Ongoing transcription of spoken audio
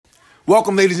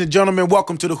Welcome, ladies and gentlemen.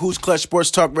 Welcome to the Who's Clutch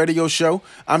Sports Talk Radio Show.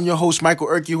 I'm your host, Michael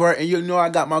Urquhart, and you know I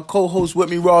got my co-host with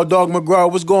me, Raw Dog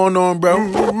McGraw. What's going on, bro?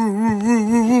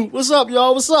 What's up,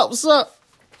 y'all? What's up?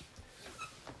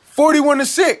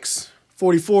 41-6.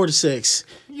 44-6.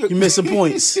 You missing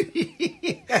points.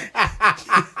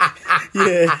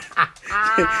 Yeah.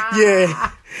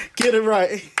 Get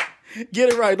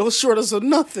it right. Don't short us of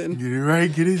nothing. Get it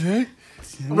right. Get it right.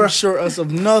 Don't short us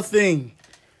of nothing.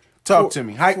 Talk to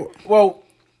me. Well,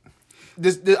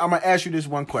 this I'm gonna ask you this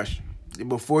one question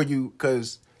before you,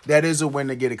 because that is a win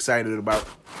to get excited about.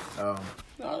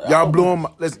 Y'all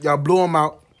blew them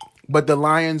out, but the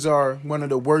Lions are one of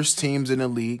the worst teams in the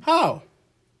league. How?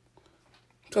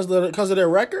 Because of their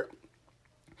record?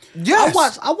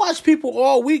 Yes. I watch people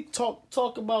all week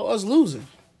talk about us losing.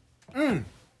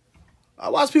 I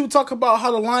watch people talk about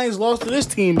how the Lions lost to this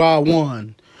team by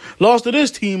 1. Lost to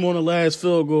this team on the last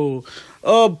field goal.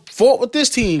 Fought with this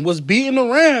team. Was beating the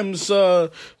Rams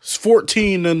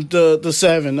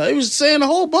 14-7. They was saying a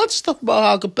whole bunch of stuff about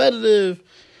how competitive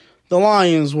the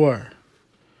Lions were.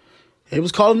 They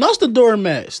was calling us the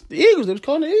doormats. The Eagles, they was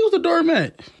calling the Eagles the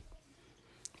doormat.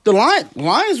 The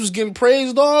Lions was getting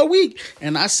praised all week,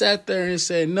 and I sat there and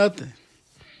said nothing.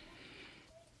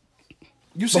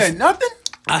 You said nothing?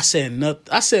 I said nothing.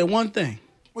 I said one thing.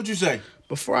 What'd you say?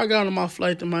 Before I got on my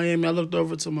flight to Miami, I looked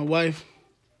over to my wife.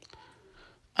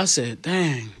 I said,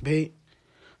 dang, babe,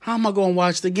 how am I going to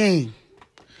watch the game?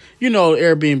 You know,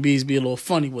 Airbnbs be a little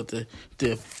funny with the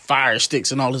fire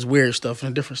sticks and all this weird stuff in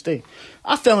a different state.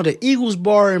 I found an Eagles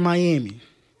bar in Miami.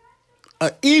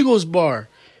 An Eagles bar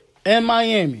in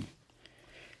Miami.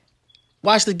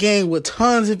 Watched the game with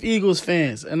tons of Eagles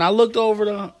fans. And I looked over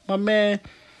to my man,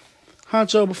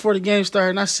 Honcho, before the game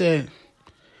started, and I said,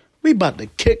 we about to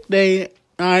kick they.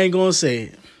 I ain't going to say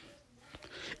it.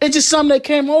 It's just something that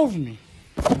came over me.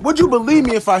 Would you believe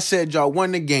me if I said y'all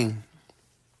won the game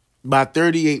by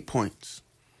 38 points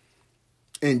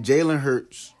and Jalen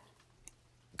Hurts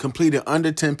completed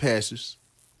under 10 passes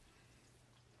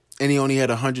and he only had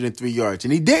 103 yards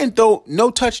and he didn't throw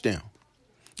no touchdown?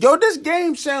 Yo, this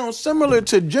game sounds similar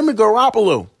to Jimmy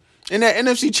Garoppolo in that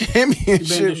NFC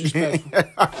Championship game.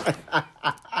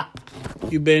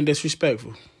 You been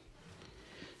disrespectful.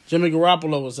 Jimmy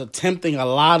Garoppolo was attempting a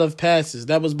lot of passes.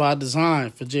 That was by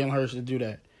design for Jalen Hurts to do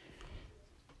that.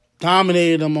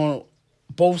 Dominated them on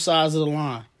both sides of the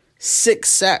line. 6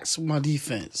 sacks with my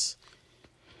defense.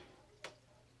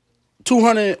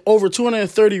 Over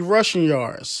 230 rushing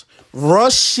yards.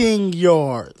 Rushing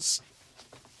yards.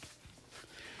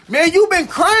 Man, you've been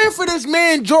crying for this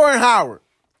man, Jordan Howard.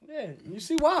 Yeah, you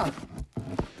see why?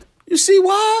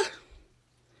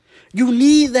 You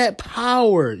need that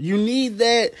power. You need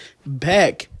that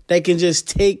back that can just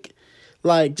take,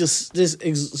 just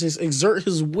exert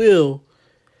his will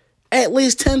at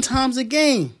least 10 times a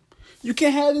game. You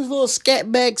can't have these little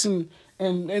scat backs and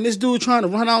this dude trying to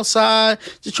run outside,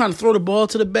 just trying to throw the ball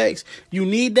to the backs. You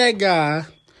need that guy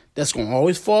that's going to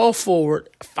always fall forward,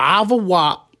 5 a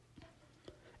whop,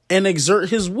 and exert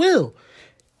his will.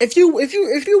 If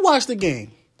you watch the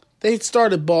game, they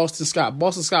started Boston Scott.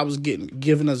 Boston Scott was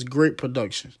giving us great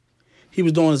production. He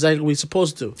was doing exactly what he's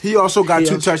supposed to do. He also got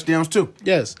 2 touchdowns, too.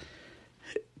 Yes.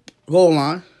 Goal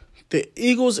line. The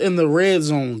Eagles in the red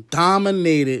zone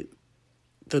dominated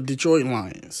the Detroit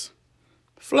Lions.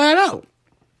 Flat out.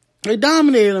 They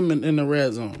dominated them in the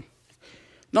red zone.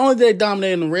 Not only did they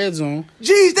dominate in the red zone.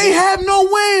 Jeez, they have no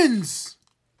wins.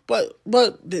 But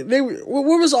where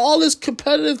was all this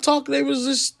competitive talk they was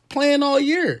just playing all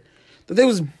year? They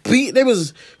was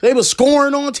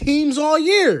scoring on teams all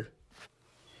year.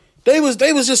 They was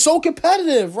just so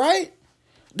competitive, right?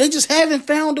 They just haven't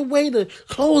found a way to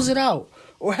close it out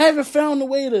or haven't found a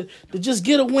way to just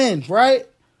get a win, right?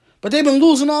 But they've been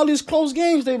losing all these close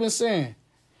games, they've been saying.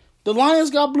 The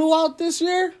Lions got blew out this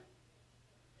year.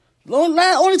 The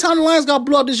only time the Lions got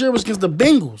blew out this year was against the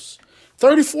Bengals,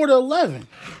 34-11.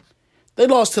 They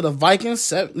lost to the Vikings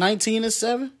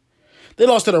 19-7. They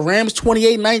lost to the Rams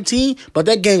 28-19, but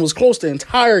that game was close the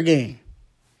entire game.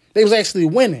 They was actually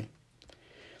winning.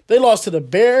 They lost to the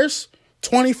Bears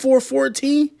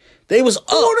 24-14. They was up.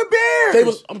 Who are the Bears?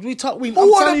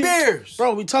 Who are the Bears?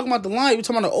 Bro, we talking about the Lions. We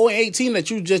talking about the 0-8 team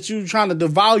that you trying to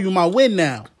devalue my win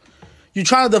now. You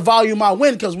trying to devalue my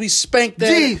win because we spanked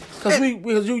that. Because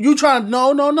you trying to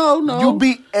no. You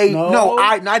beat I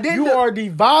didn't. You are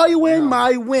devaluing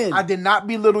my win. I did not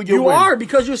belittle your win. You are,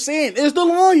 because you're saying it's the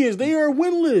Lions. They are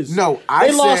winless. No,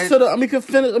 they lost to the. Let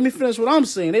me finish what I'm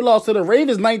saying. They lost to the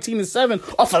Ravens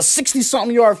 19-7 off a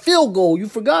 60-something yard field goal. You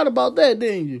forgot about that,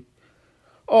 didn't you?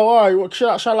 Oh, all right. Well,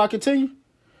 shall I continue?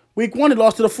 Week 1, they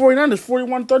lost to the 49ers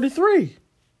 41-33.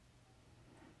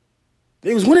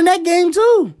 They was winning that game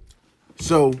too.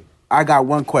 So I got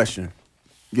one question.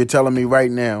 You're telling me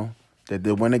right now that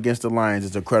the win against the Lions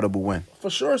is a credible win? For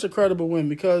sure, it's a credible win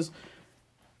because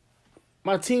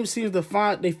my team seems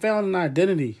to they found an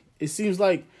identity. It seems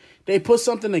like they put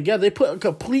something together. They put a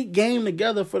complete game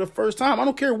together for the first time. I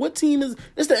don't care what team is.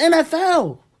 It's the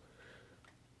NFL.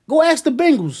 Go ask the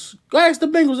Bengals. Go ask the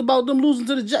Bengals about them losing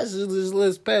to the Jets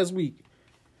this past week.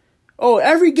 Oh,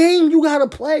 every game you got to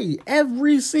play.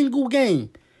 Every single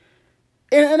game.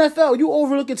 In the NFL, you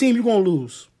overlook a team, you're going to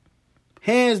lose.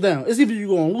 Hands down. It's either you're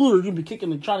going to lose or you're going to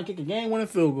be trying to kick a game-winning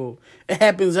field goal. It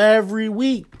happens every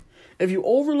week. If you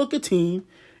overlook a team,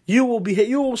 you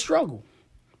will struggle.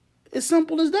 It's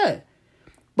simple as that.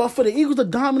 But for the Eagles to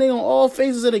dominate on all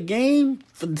phases of the game,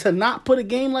 to not put a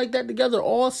game like that together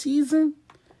all season,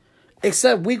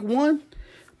 except week 1,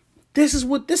 this is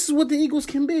what the Eagles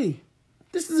can be.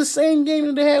 This is the same game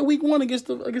that they had week 1 against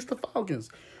the Falcons.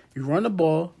 You run the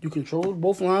ball, you control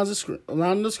both lines of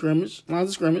scrimmage,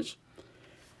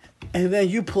 and then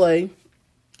you play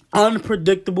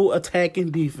unpredictable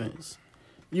attacking defense.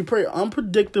 You play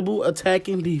unpredictable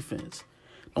attacking defense.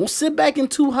 Don't sit back in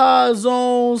too high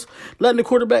zones, letting the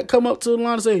quarterback come up to the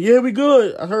line and say, yeah, we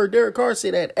good. I heard Derek Carr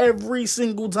say that every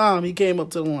single time he came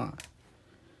up to the line.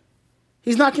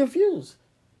 He's not confused.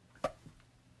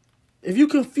 If you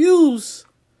confuse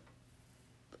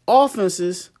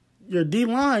offenses, your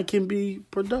D-line can be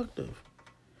productive.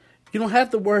 You don't have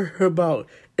to worry about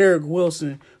Eric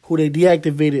Wilson, who they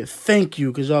deactivated. Thank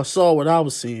you, because y'all saw what I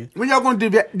was seeing. When y'all going to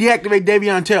deactivate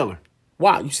Davion Taylor?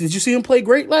 Wow, did you see him play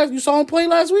great You saw him play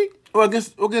last week? Well,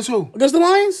 against who? Against the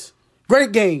Lions?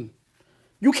 Great game.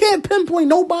 You can't pinpoint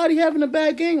nobody having a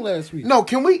bad game last week. No,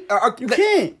 can we? You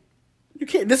can't. You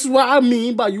can't. This is what I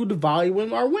mean by you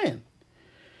devaluing our win.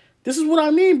 This is what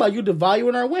I mean by you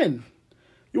devaluing our win.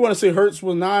 You want to say Hurts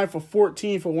was 9 for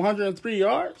 14 for 103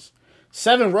 yards?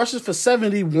 7 rushes for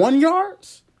 71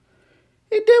 yards?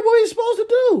 He did what he's supposed to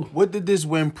do. What did this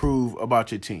win prove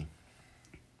about your team?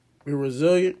 We're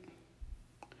resilient.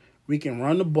 We can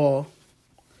run the ball.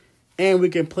 And we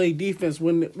can play defense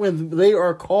when they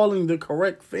are calling the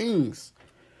correct things.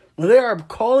 When they are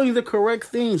calling the correct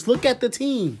things, look at the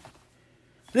team.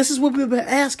 This is what we've been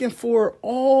asking for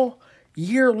all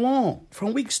year long.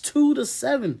 From weeks 2 to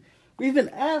 7, we've been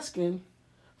asking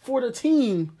for the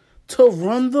team to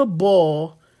run the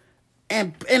ball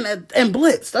and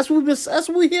blitz. That's what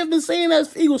we have been saying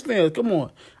as Eagles fans. Come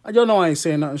on. Y'all know I ain't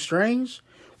saying nothing strange.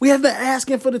 We have been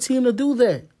asking for the team to do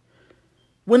that.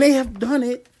 When they have done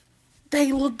it,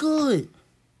 they look good.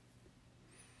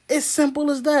 It's simple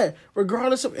as that.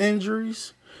 Regardless of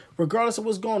injuries, regardless of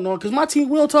what's going on. Because my team,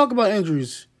 we don't talk about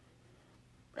injuries.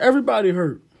 Everybody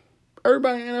hurt.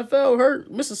 Everybody in the NFL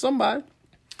hurt. Missing somebody.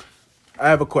 I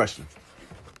have a question.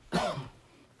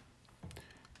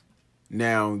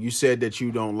 Now, you said that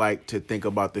you don't like to think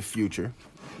about the future.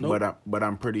 Nope. But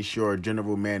I'm pretty sure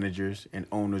general managers and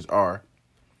owners are.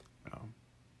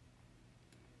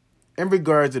 In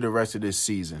regards to the rest of this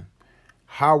season,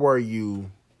 how are you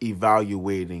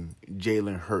evaluating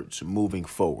Jalen Hurts moving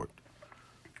forward?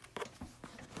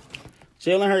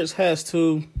 Jalen Hurts has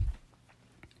to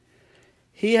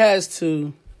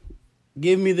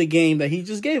give me the game that he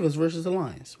just gave us versus the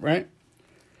Lions, right?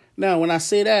 Now, when I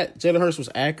say that, Jalen Hurts was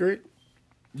accurate.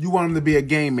 You want him to be a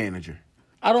game manager?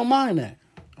 I don't mind that.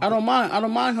 Okay. I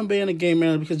don't mind him being a game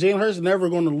manager because Jalen Hurts is never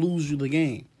going to lose you the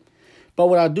game. But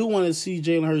what I do want to see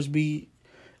Jalen Hurts be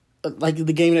like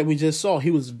the game that we just saw. He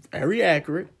was very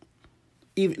accurate.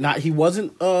 He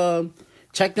wasn't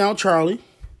check down Charlie.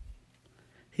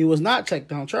 He was not check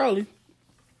down Charlie.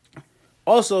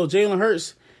 Also, Jalen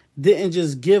Hurts didn't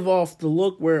just give off the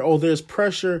look where, oh, there's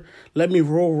pressure, let me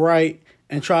roll right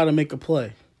and try to make a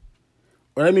play.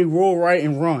 Or let me roll right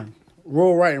and run.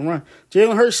 Roll right and run.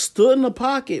 Jalen Hurts stood in the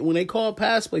pocket when they called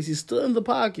pass plays. He stood in the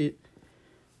pocket,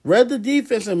 read the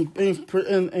defense,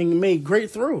 and made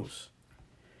great throws.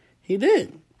 He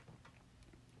did.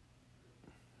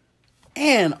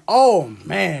 And, oh,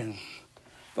 man,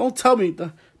 don't tell me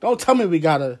we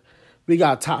got a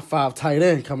top 5 tight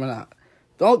end coming out.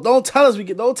 Don't tell us we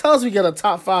get a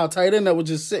top 5 tight end that was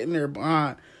just sitting there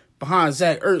behind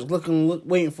Zach Ertz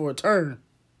waiting for a turn.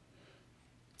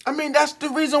 I mean, that's the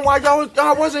reason why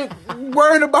y'all wasn't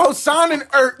worrying about signing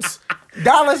Ertz.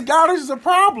 Dallas Goedert is a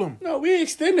problem. No, we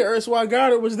extended Ertz while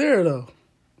Goddard was there, though.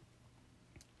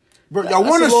 Bro, y'all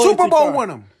won a Super Bowl with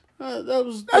him.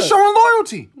 That's showing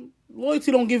loyalty.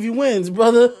 Loyalty don't give you wins,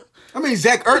 brother. I mean,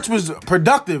 Zach Ertz was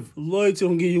productive. Loyalty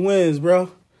don't give you wins,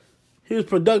 bro. He was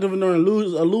productive during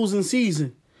a losing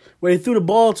season where they threw the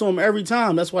ball to him every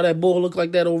time. That's why that ball looked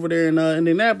like that over there in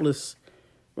Indianapolis,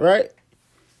 right?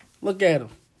 Look at him.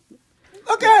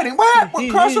 Look at him.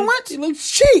 What? Carson Wentz? He looks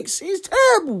cheeks. He's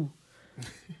terrible.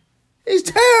 He's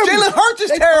terrible. Jalen Hurts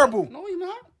is terrible. No, he's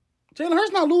not. Jalen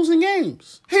Hurts not losing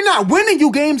games. He's not winning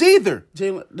you games either.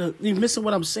 Jalen, you're missing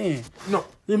what I'm saying. No.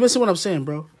 You're missing what I'm saying,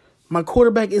 bro. My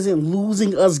quarterback isn't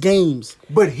losing us games.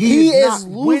 But he is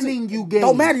not winning you games.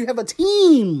 Don't matter. You have a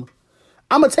team.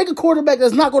 I'm going to take a quarterback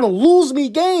that's not going to lose me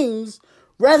games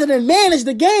rather than manage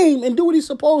the game and do what he's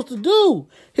supposed to do.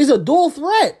 He's a dual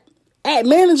threat at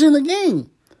managing the game.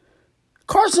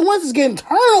 Carson Wentz is getting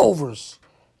turnovers.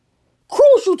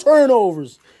 Crucial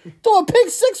turnovers. Throw a pick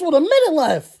six with a minute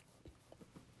left.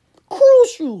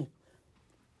 Crucial.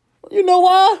 You know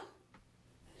why?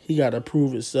 He got to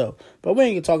prove himself. But we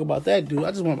ain't going to talk about that, dude.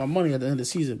 I just want my money at the end of the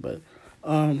season. But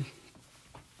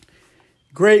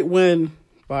great win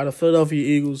by the Philadelphia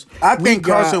Eagles. I think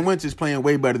Carson Wentz is playing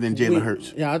way better than Jalen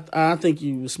Hurts. Yeah, I think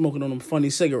you was smoking on them funny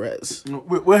cigarettes.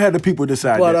 We'll have the people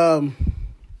decide but, that.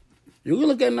 You can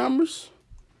look at numbers.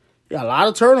 You got a lot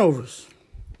of turnovers.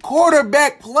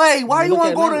 Quarterback play. Why you want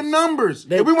to go to numbers?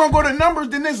 If we want to go to numbers,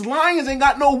 then this Lions ain't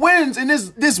got no wins, and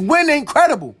this win ain't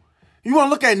credible. You want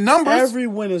to look at numbers? Every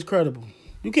win is credible.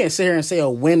 You can't sit here and say a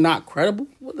win not credible.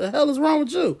 What the hell is wrong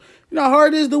with you? You know how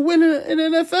hard it is to win in the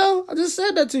NFL? I just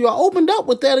said that to you. I opened up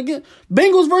with that again.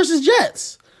 Bengals versus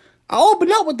Jets. I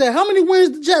opened up with that. How many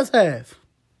wins the Jets have?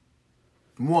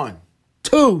 1.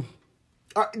 2.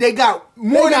 They got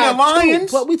more than the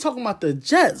Lions. But we talking about the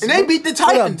Jets. And they beat the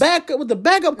Titans. With the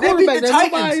backup quarterback that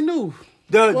nobody knew.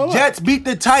 The Jets beat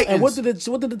the Titans. And what did the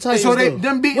Titans do? So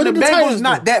them beating the Bengals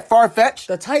not that far-fetched.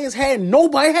 The Titans had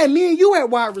nobody. Had me and you at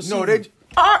wide receiver. No, they...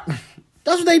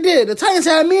 That's what they did. The Titans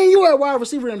had me and you at wide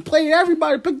receiver and played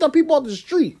everybody, picked up people off the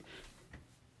street.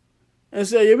 And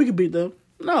said, yeah, we can beat them.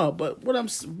 No, but what I'm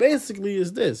basically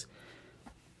is this.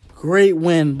 Great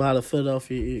win by the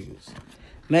Philadelphia Eagles.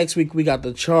 Next week, we got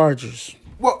the Chargers.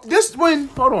 Well, this win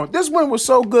was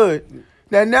so good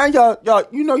that now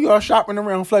y'all shopping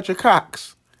around Fletcher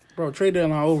Cox. Bro, trade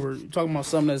deadline over. You talking about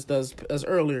something that's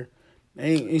earlier.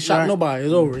 Ain't shot nobody.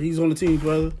 It's over. He's on the team,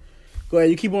 brother. Go ahead.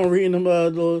 You keep on reading them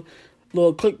little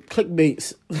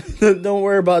clickbaits. Don't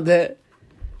worry about that.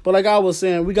 But like I was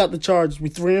saying, we got the Chargers. We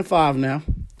 3-5 now.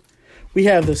 We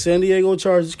have the San Diego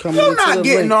Chargers coming. You're not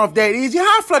getting off that easy.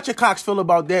 How Fletcher Cox feel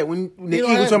about that when the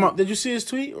Eagles come out? Did you see his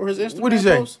tweet or his Instagram What did he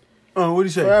say? post? What did he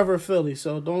say? Forever Philly.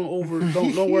 So don't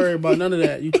worry about none of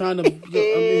that. You trying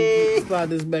to slide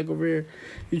this back over here.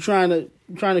 You trying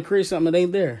to create something that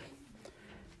ain't there.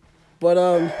 But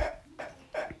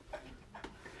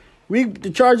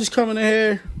the Chargers coming in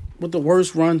here with the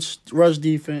worst rush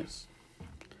defense.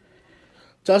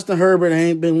 Justin Herbert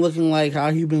ain't been looking like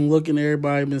how he been looking.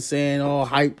 Everybody been saying,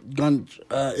 hype, gun,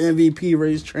 MVP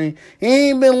race train. He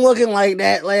ain't been looking like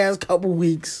that last couple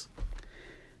weeks.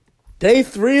 They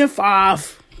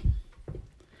 3-5.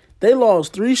 They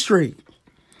lost 3 straight.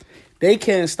 They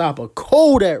can't stop a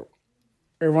cold at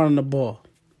running the ball.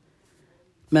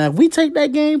 Now, if we take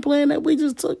that game plan that we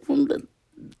just took from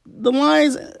the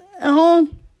Lions at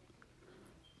home,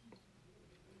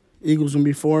 Eagles gonna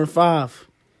be 4-5.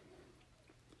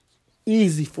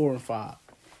 Easy 4-5.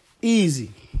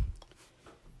 Easy.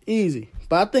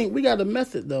 But I think we got a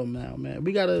method though now, man.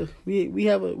 We have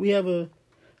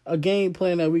a game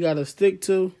plan that we gotta stick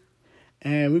to,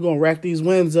 and we're gonna rack these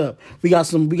wins up. We got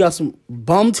some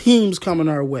bum teams coming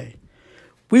our way.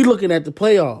 We looking at the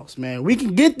playoffs, man. We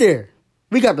can get there.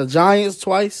 We got the Giants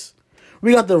twice.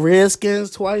 We got the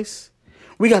Redskins twice.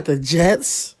 We got the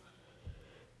Jets.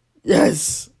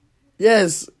 Yes.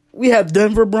 We have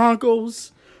Denver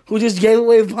Broncos, who just gave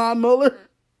away Von Miller.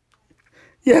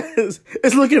 Yes,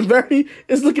 it's looking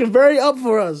very up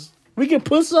for us. We can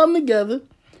put something together,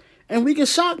 and we can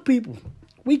shock people.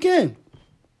 We can.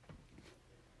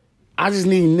 I just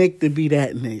need Nick to be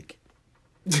that Nick.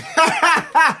 I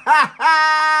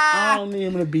don't need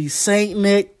him to be Saint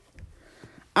Nick.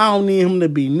 I don't need him to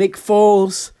be Nick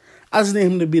Foles. I just need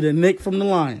him to be the Nick from the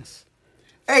Lions.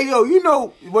 Hey, yo,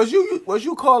 was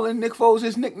you calling Nick Foles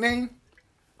his nickname?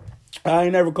 I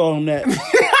ain't never called him that.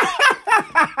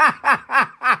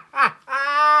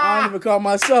 I don't even call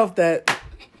myself that.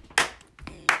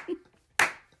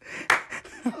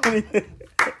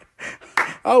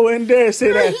 I wouldn't dare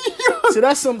say that.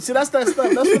 That's that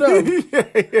stuff. That's for them. Yeah.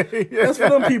 That's for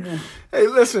them people. Hey,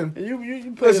 listen.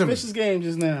 You played a vicious game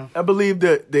just now. I believe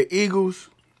the Eagles.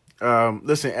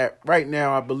 Right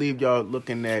now, I believe y'all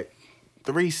looking at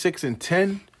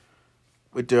 3-6-10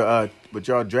 with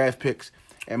y'all draft picks.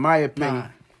 In my opinion,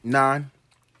 9.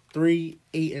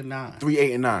 3-8-9.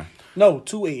 3-8-9. No,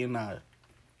 2-8-9.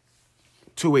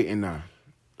 2-8-9.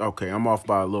 Okay, I'm off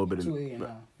by a little bit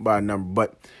by a number,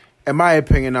 but In my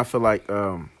opinion, I feel like,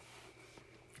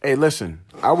 hey, listen,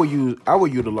 I would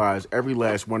utilize every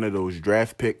last one of those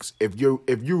draft picks. If you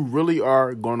really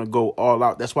are gonna go all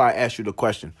out, that's why I asked you the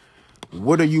question.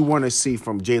 What do you want to see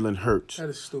from Jalen Hurts? That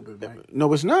is stupid, man.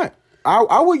 No, it's not.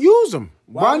 I would use them.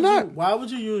 Why not? Why would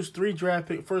you use 3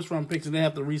 first round picks and then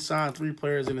have to re-sign 3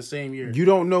 players in the same year? You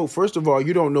don't know. First of all,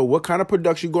 you don't know what kind of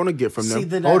production you're going to get from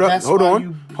them.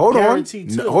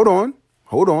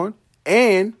 Hold on.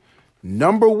 And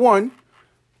number one,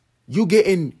 you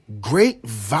getting great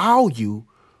value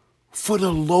for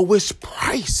the lowest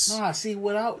price. Nah, see,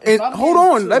 without and hold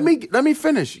on, let me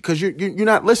finish because you're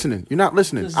not listening. You're not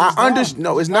listening. I understand.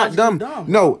 No, it's not dumb.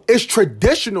 No, it's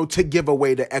traditional to give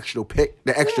away the extra pick.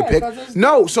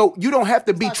 No, so you don't have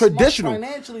to be traditional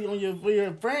financially on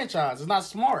your franchise. It's not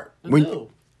smart to do.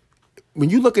 When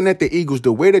you're looking at the Eagles,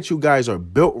 the way that you guys are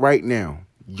built right now,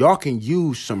 y'all can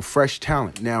use some fresh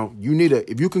talent. Now,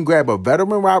 if you can grab a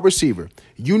veteran wide receiver,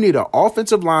 you need an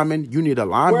offensive lineman, you need a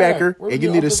linebacker, and you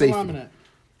need a safety.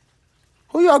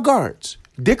 Who y'all guards?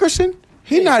 Dickerson?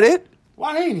 He not it.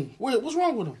 Why ain't he? What's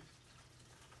wrong with him?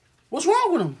 What's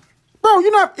wrong with him? Bro,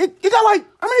 you got like,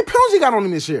 how many penalties he got on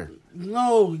him this year?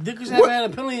 No, Dickerson haven't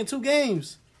had a penalty in 2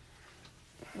 games.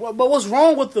 But what's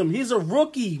wrong with him? He's a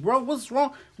rookie, bro. What's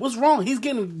wrong? He's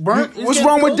getting burnt. What's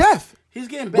wrong with depth? He's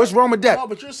getting What's wrong with that? No,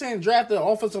 but you're saying draft the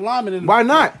offensive lineman in why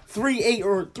not 3-8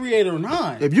 or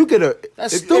 9? If you get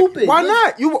that's stupid. Why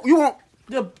not? You want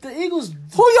the Eagles?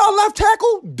 Who y'all left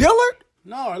tackle? Dillard?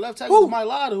 No, our left tackle is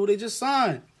Mailata, who they just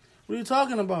signed. What are you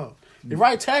talking about? The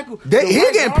right tackle. He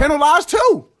getting penalized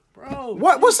too. Bro,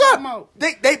 what's up?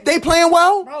 They playing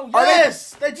well? Bro,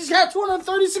 yes. They just got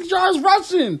 236 yards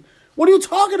rushing. What are you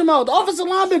talking about? The offensive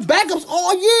line been backups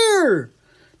all year.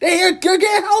 They're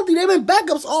getting healthy. They've been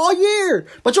backups all year.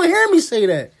 But you'll hear me say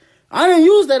that. I didn't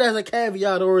use that as a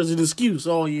caveat or as an excuse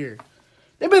all year.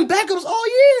 They've been backups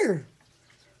all year.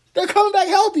 They're coming back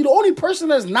healthy. The only person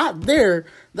that's not there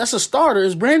that's a starter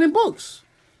is Brandon Brooks.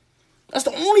 That's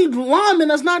the only lineman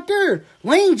that's not there.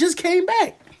 Lane just came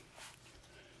back.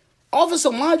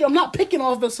 Offensive line, I'm not picking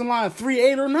offensive line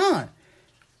 3-8 or 9.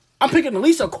 I'm picking at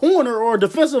least a corner or a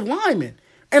defensive lineman.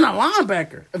 And a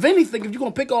linebacker. If anything, if you're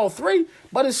gonna pick all 3,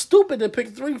 but it's stupid to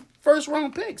pick 3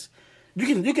 first-round picks.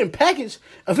 You can package.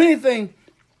 If anything,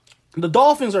 the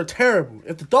Dolphins are terrible.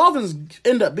 If the Dolphins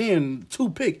end up being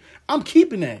 2 pick, I'm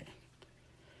keeping that.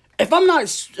 If I'm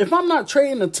not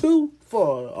trading the 2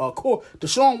 for a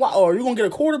Deshaun Watson, or you're gonna get a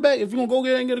quarterback, if you're gonna go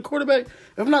get a quarterback,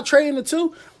 if I'm not trading the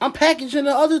 2, I'm packaging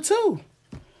the other 2.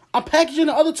 I'm packaging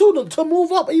the other 2 to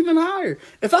move up even higher.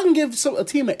 If I can give a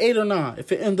team an 8 or 9,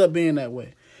 if it ends up being that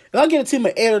way. If I get a team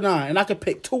at 8 or 9 and I can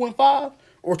pick 2 and 5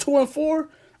 or 2 and 4,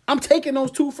 I'm taking those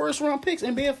 2 first-round picks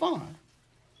and being fine.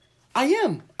 I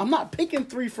am. I'm not picking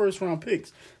 3 first-round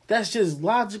picks. That's just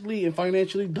logically and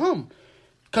financially dumb.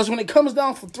 Because when it comes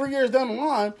down for 3 years down the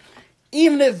line,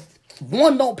 even if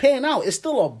one don't pan out, it's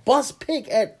still a bust pick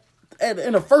early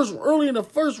in the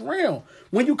first round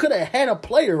when you could have had a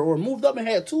player or moved up and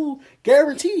had 2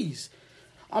 guarantees.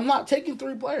 I'm not taking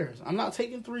 3 players. I'm not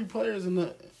taking 3 players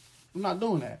I'm not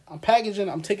doing that. I'm taking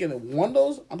I'm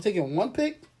taking 1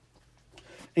 pick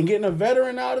and getting a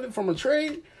veteran out of it from a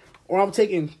trade, or I'm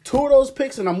taking 2 of those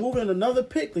picks and I'm moving another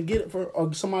pick to get it for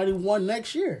somebody 1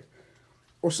 next year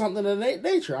or something of that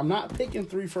nature. I'm not picking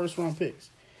 3 first-round picks.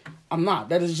 I'm not.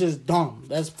 That is just dumb.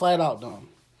 That's flat out dumb.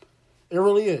 It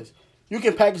really is. You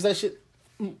can package that shit.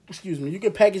 Excuse me. You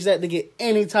can package that to get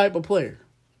any type of player.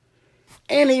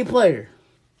 Any player.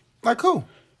 Like who?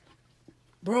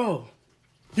 Bro.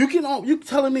 You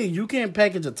telling me you can't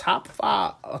package a top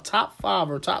 5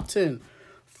 or top 10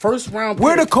 first round pick?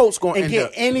 Where the Colts going to end get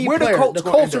up? Any player? The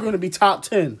Colts are going to be top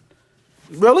 10.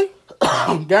 Really?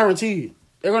 Guaranteed.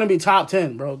 They're going to be top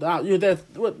 10, bro. They're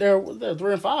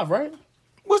 3 and 5, right?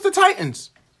 What's the Titans?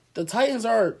 The Titans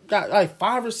got like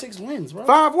 5 or 6 wins, bro.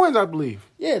 5 wins, I believe.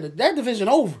 Yeah, that division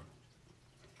over.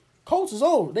 Colts is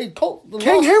over.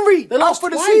 King Henry out for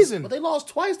the season, but they lost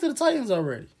twice to the Titans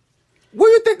already. Where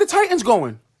do you think the Titans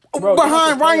going? Bro,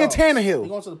 behind Ryan Tannehill. They're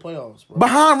going to the playoffs, bro.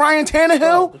 Behind Ryan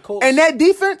Tannehill? Bro, and that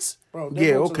defense? Bro,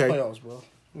 they're going to the playoffs, bro.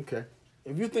 Okay.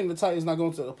 If you think the Titans not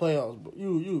going to the playoffs, bro,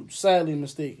 you sadly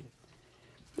mistaken.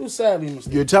 You're sadly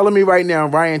mistaken. You're telling me right now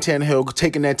Ryan Tannehill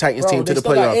taking that Titans team to the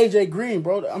playoffs. They still got AJ Green,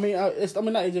 bro. I mean, not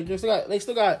AJ Green. They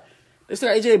still got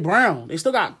AJ Brown. They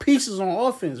still got pieces on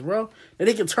offense, bro, that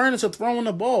they can turn into throwing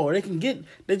the ball. They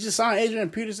just signed Adrian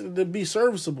Peterson to be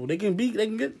serviceable. They can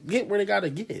get where they gotta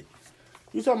get.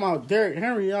 You talking about Derrick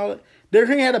Henry, y'all? Derrick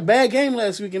Henry had a bad game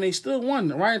last week and they still won.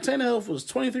 Ryan Tannehill was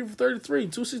 23 for 33,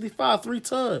 265, 3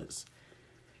 tugs.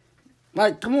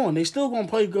 Like, come on, they still gonna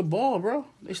play good ball, bro.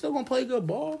 They still gonna play good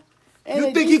ball. And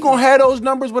You think he gonna have those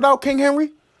numbers without King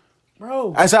Henry?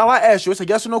 Bro. That's how I asked you. It's a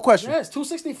yes or no question. Yes,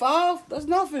 265. That's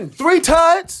nothing. 3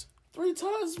 tuds. 3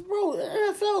 tons, bro.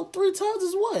 NFL 3 tons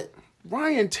is what?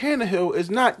 Ryan Tannehill is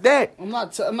not that. I'm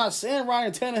not saying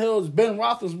Ryan Tannehill is Ben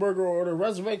Roethlisberger or the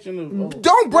resurrection of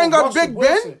Don't bring up Russell Big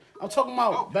Wilson. Ben. I'm talking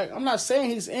about back. I'm not saying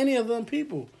he's any of them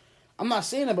people. I'm not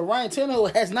saying that, but Ryan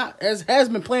Tannehill has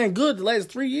been playing good the last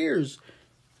 3 years.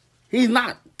 He's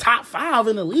not top 5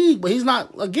 in the league, but he's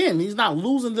not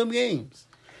losing them games.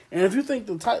 And if you think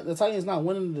the Titans not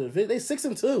winning the division, they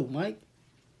 6-2, Mike.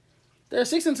 They're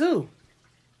 6-2.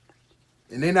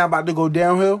 And they're not about to go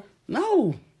downhill?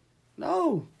 No.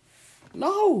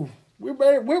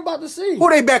 We're about to see. Who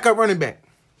they backup running back?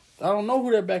 I don't know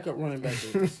who their backup running back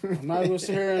is. I'm not going to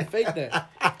sit here and fake that.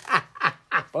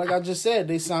 But like I just said,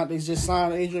 they just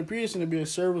signed Adrian Peterson to be a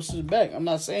services back. I'm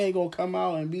not saying he's going to come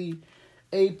out and be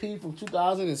AP from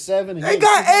 2007. They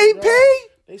got AP?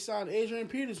 They signed Adrian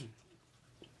Peterson.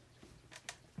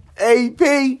 AP?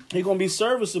 He's going to be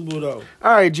serviceable, though.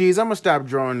 All right, G's, I'm going to stop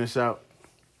drawing this out.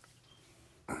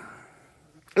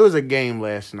 It was a game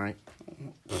last night.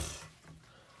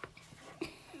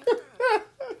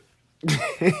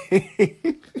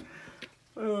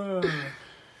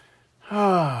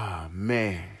 Oh,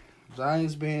 man.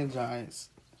 Giants being Giants.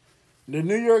 The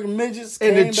New York Midgets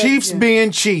And came the Chiefs back in.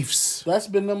 being Chiefs. That's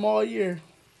been them all year.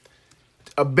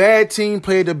 A bad team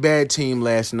played a bad team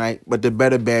last night, but the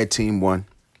better bad team won.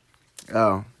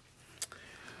 Oh.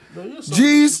 Bro, you're so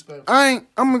Jeez, disrespectful.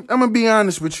 I'm gonna be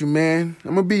honest with you, man.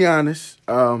 I'm gonna be honest.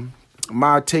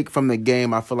 My take from the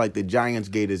game, I feel like the Giants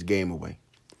gave this game away.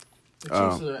 The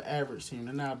Chiefs are an average team.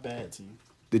 They're not a bad team.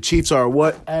 The Chiefs are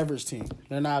what? Average team.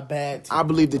 They're not a bad team. I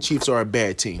believe the Chiefs are a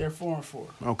bad team. They're 4-4.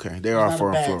 Okay, they are not a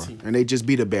 4-4, bad team. and they just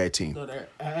beat a bad team. So they're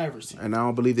an average team. And I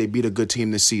don't believe they beat a good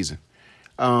team this season.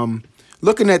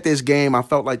 Looking at this game, I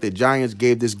felt like the Giants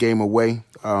gave this game away.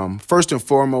 First and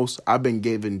foremost, I've been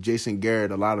giving Jason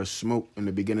Garrett a lot of smoke in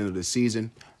the beginning of the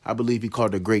season. I believe he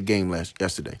called a great game last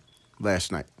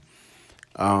night.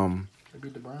 They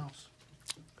beat the Browns.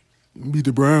 Beat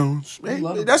the Browns. We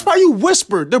love the That's Browns. why you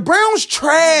whispered. The Browns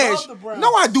trash. love the Browns.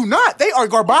 No, I do not. They are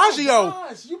garbaggio.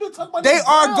 Gosh, you've been talking about They the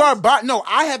are Browns. garbage. No,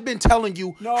 I have been telling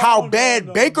you No, how no, bad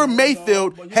no, Baker no,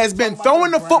 Mayfield but you've has been been talking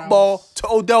throwing the about the football Browns. to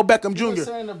Odell Beckham You've been Jr.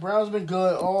 saying the Browns been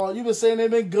good. Oh, you've been saying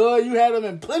they've been good. You had them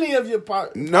in plenty of your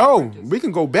part. No, we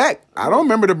can go back. I don't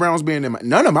remember the Browns being in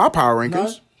none of my power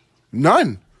rankings.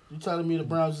 None. You telling me the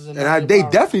Browns is in And none of your they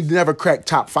power definitely never cracked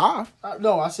top 5.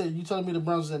 No, I said you telling me the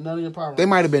Browns is in none of your power They rankings.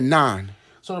 might have been 9.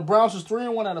 So the Browns was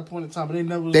 3-1 at a point in time, but they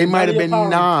never. Was They in might none of have your been power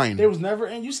rankings. 9. They was never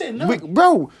in. You said no.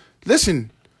 Bro,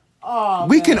 listen. Oh,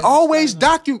 We man, can always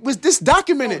stop document. Was this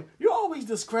documented? that. You're always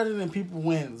discrediting people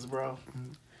wins, bro.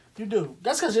 You do.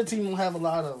 That's because your team don't have a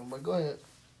lot of them. But go ahead.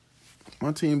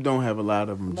 My team don't have a lot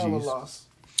of them. Another G's. loss.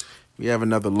 We have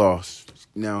another loss.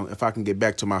 Now, if I can get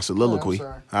back to my soliloquy,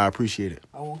 sorry. I appreciate it.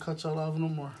 I won't cut y'all off no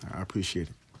more. I appreciate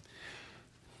it.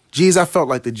 Geez, I felt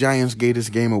like the Giants gave this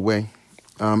game away.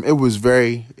 It was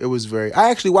very. I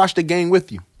actually watched the game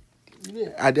with you. Yeah.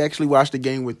 I actually watched the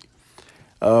game with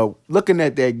you. Looking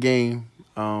at that game,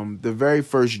 the very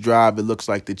first drive, it looks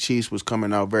like the Chiefs was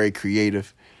coming out very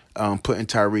creative, putting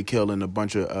Tyreek Hill in a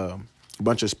bunch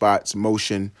of spots,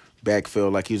 motion,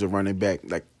 backfield like he's a running back,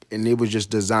 and it was just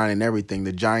designing everything.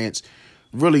 The Giants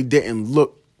really didn't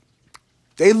look.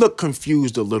 They looked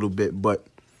confused a little bit, but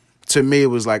to me, it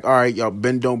was like, all right, y'all,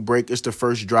 bend, don't break. It's the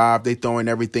first drive. They throwing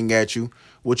everything at you.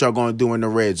 What y'all going to do in the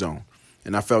red zone?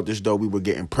 And I felt as though we were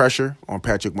getting pressure on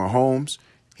Patrick Mahomes.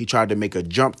 He tried to make a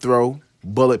jump throw,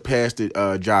 bullet past it,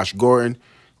 Josh Gordon.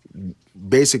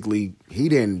 Basically, he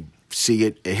didn't see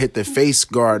it. It hit the face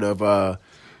guard of,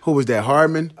 who was that,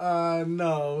 Hardman? No,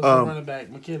 it was a running back,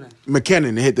 McKinnon.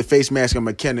 McKinnon. It hit the face mask of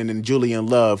McKinnon, and Julian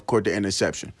Love caught the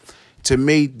interception. To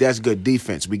me, that's good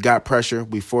defense. We got pressure.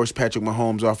 We forced Patrick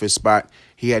Mahomes off his spot.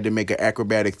 He had to make an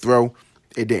acrobatic throw.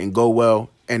 It didn't go well.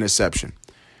 Interception.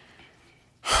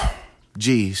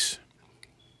 Jeez.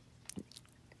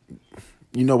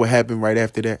 You know what happened right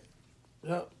after that?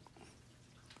 Yep.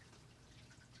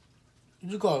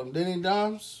 You call him Danny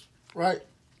Dimes, right?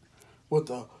 With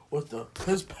the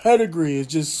his pedigree is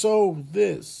just so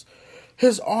this.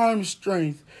 His arm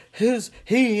strength,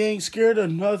 he ain't scared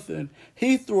of nothing.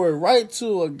 He threw it right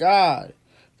to a guy,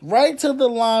 right to the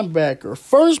linebacker.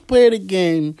 First play of the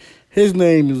game, his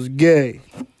name is Gay.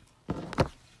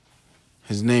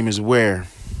 His name is Ware.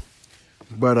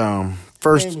 But His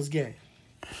first, name was Gay.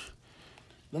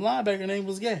 The linebacker name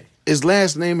was Gay. his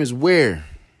last name is Ware.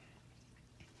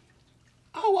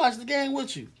 I watched the game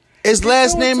with you. His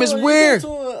last name is Ware. To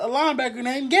a linebacker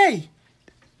named Gay.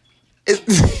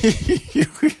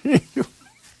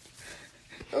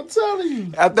 I'm telling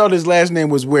you. I thought his last name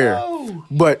was Ware. No.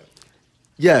 But,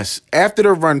 yes, after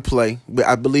the run play,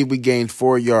 I believe we gained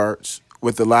 4 yards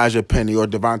with Elijah Penny or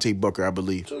Devontae Booker, I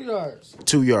believe. 2 yards.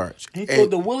 2 yards. He threw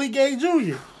the Willie Gay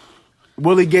Jr.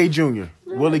 Willie Gay Jr.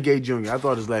 Willie Gay Jr. I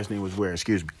thought his last name was Ware.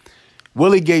 Excuse me.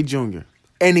 Willie Gay Jr.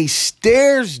 And he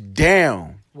stares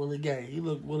down. Willie Gay. He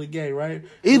looked Willie Gay, right?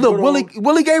 He looked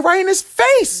Willie Gay right in his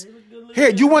face. Here,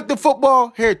 you want the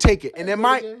football? Here, take it. And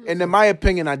in my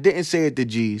opinion, I didn't say it to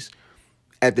G's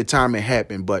at the time it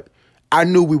happened, but I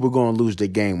knew we were going to lose the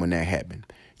game when that happened.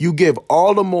 You give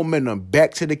all the momentum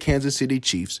back to the Kansas City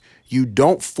Chiefs. You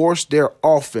don't force their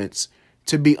offense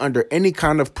to be under any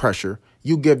kind of pressure.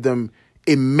 You give them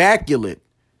immaculate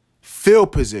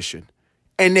field position,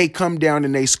 and they come down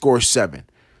and they score 7.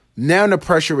 Now the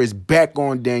pressure is back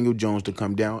on Daniel Jones to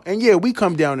come down. And, yeah, we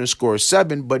come down and score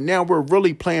 7, but now we're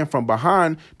really playing from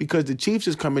behind because the Chiefs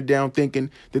is coming down thinking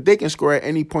that they can score at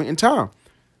any point in time.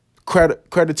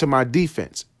 Credit to my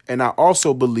defense. And I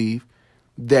also believe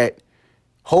that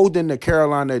holding the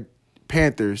Carolina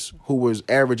Panthers, who was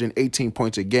averaging 18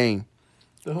 points a game,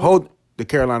 hold the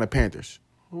Carolina Panthers.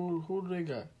 Who do they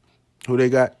got? Who they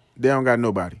got? They don't got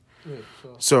nobody. Yeah,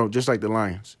 so just like the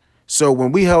Lions. So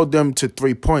when we held them to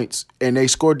 3 points and they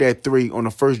scored that 3 on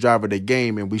the first drive of the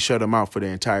game and we shut them out for the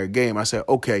entire game, I said,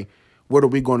 okay, what are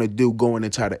we going to do going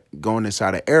inside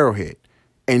of Arrowhead?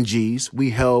 And geez,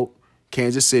 we held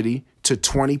Kansas City to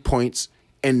 20 points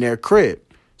in their crib.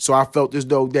 So I felt as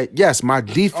though that, yes, my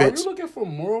defense. Are you looking for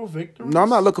moral victories? No, I'm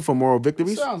not looking for moral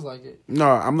victories. Sounds like it. No,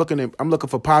 I'm looking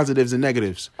for positives and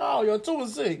negatives. Oh, you're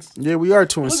 2-6. Yeah, we are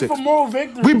 2-6. Looking for moral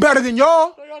victories. We better than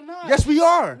y'all. No, y'all not. Yes, we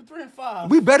are. We're 3-5.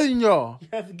 We better than y'all. You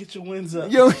have to get your wins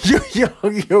up. Yo,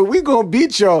 we gonna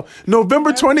beat y'all.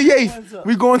 November 28th,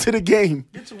 we going to the game.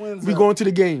 Get your wins we up. going to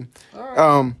the game.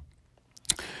 All right.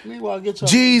 Meanwhile, get your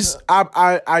G's,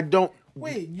 I don't.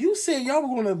 Wait, you said y'all were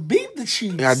going to beat the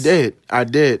Chiefs. I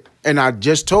did. And I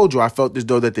just told you I felt as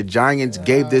though that the Giants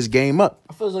gave this game up.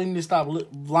 I feel as though you need to stop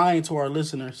lying to our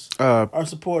listeners, our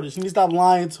supporters. You need to stop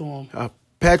lying to them.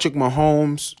 Patrick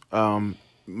Mahomes,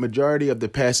 majority of the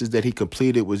passes that he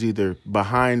completed was either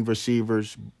behind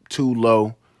receivers, too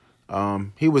low.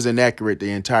 He was inaccurate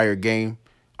the entire game.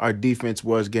 Our defense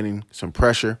was getting some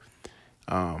pressure.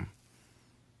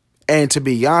 And to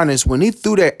be honest, when he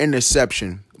threw that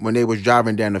interception, when they was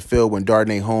driving down the field, when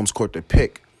Darnay Holmes caught the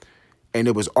pick, and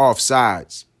it was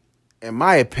offsides, in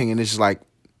my opinion, it's just like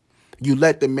you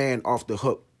let the man off the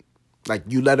hook. Like,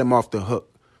 you let him off the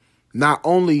hook. Not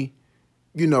only,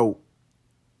 do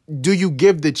you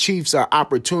give the Chiefs an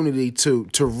opportunity to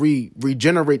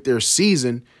regenerate their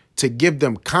season, to give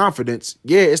them confidence.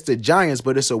 Yeah, it's the Giants,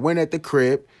 but it's a win at the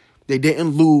crib. They didn't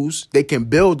lose. They can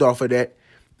build off of that.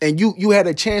 And you had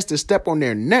a chance to step on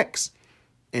their necks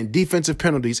in defensive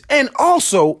penalties. And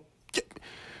also,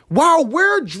 while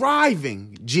we're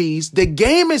driving, the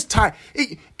game is tied.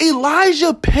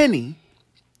 Elijah Penny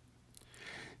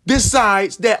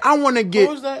decides that I want to get...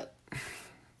 Who's that?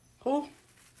 Who?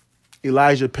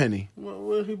 Elijah Penny.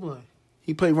 Where did he play?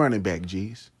 He played running back,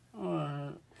 G's. All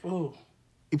right. Who?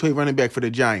 He played running back for the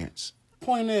Giants.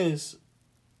 Point is,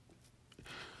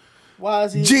 why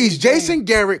is he Geez, Jason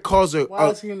Garrett calls a... Why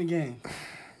is he in the game?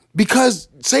 Because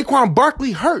Saquon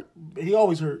Barkley hurt. He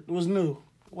always hurt. It was new.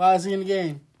 Why is he in the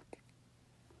game?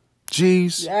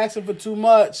 Jeez. You're asking for too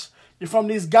much. You're from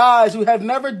these guys who have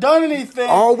never done anything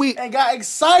and got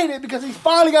excited because he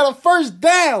finally got a first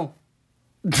down.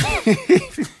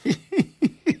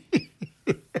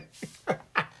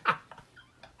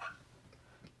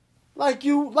 Like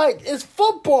it's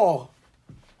football.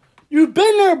 You've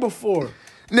been there before.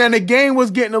 Now the game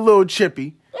was getting a little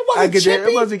chippy. It wasn't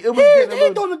chippy. It was he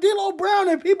getting throwing the D'Lo Brown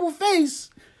in people's face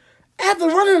after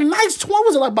running a nice 20.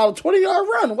 Was it like about a 20-yard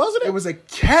run? Wasn't it? It was a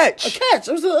catch. A catch.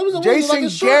 It was a Jason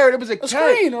Garrett. It was a catch.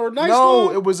 Screen or a nice no,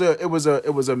 throw.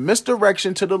 it was a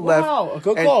misdirection to the left. Wow, a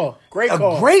good call. Great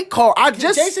call. A great call.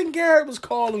 Jason Garrett was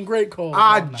calling great calls.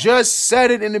 I just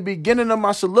said it in the beginning of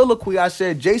my soliloquy. I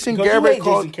said Jason Garrett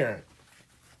called. Jason Garrett.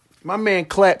 My man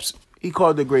Claps. He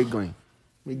called the great game.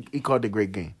 He called the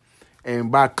great game.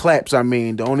 And by claps, I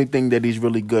mean the only thing that he's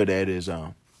really good at is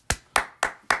Not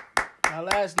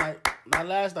last night.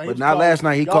 But not last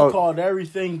night. He called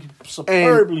everything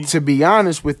superbly. And to be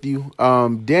honest with you,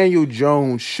 Daniel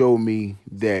Jones showed me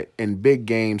that in big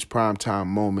games, primetime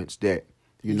moments, that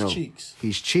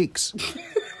he's cheeks.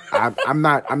 I'm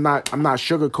not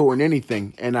sugarcoating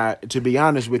anything. And to be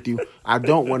honest with you, I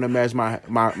don't want him as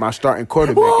my starting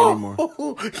quarterback anymore.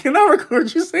 Can I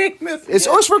record you saying this?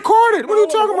 It's recorded. What are you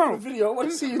talking about? Video. I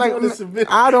want to see you doing this in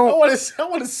video. I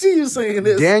want to see you saying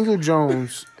this. Daniel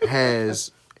Jones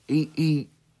has he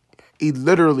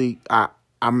literally.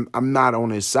 I'm not on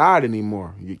his side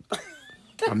anymore.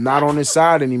 I'm not on his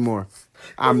side anymore.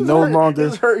 I'm no longer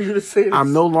defending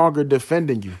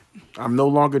you. I'm no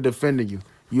longer defending you.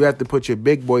 You have to put your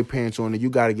big boy pants on and you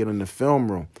got to get in the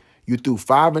film room. You threw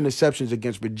 5 interceptions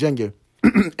against Virginia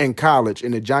in college,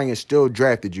 and the Giants still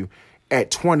drafted you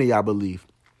at 20, I believe,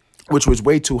 which was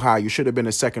way too high. You should have been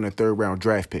a second or third round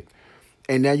draft pick.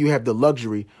 And now you have the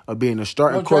luxury of being a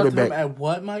starting quarterback. Him at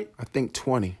what, Mike? I think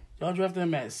 20. Y'all drafted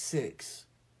him at 6.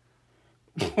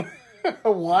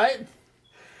 What?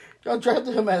 Y'all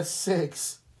drafted him at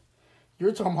 6.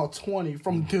 You're talking about 20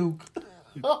 from Duke.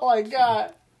 Oh, my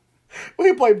God.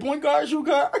 We play point guard, shoot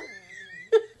guard.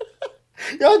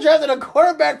 Y'all drafted a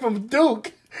quarterback from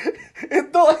Duke.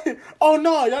 Oh,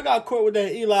 no. Y'all got caught with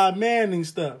that Eli Manning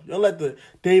stuff. Y'all let the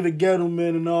David Gettleman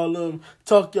and all of them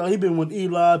talk y'all. He been with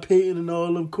Eli Payton and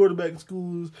all them quarterback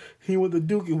schools. He went to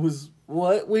Duke. It was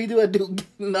what? What do you do at Duke?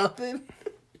 Nothing.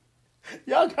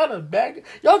 Y'all got a back.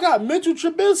 Y'all got Mitchell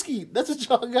Trubisky. That's what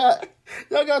y'all got.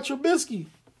 Y'all got Trubisky.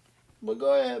 But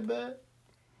go ahead, man.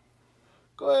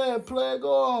 Go ahead, play.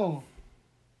 Go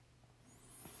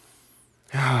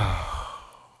on.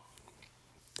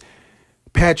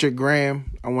 Patrick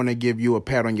Graham, I want to give you a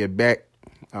pat on your back.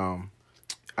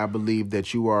 I believe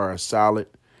that you are a solid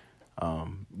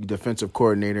defensive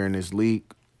coordinator in this league.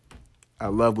 I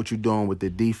love what you're doing with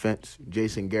the defense.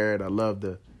 Jason Garrett, I love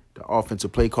the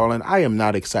offensive play calling. I am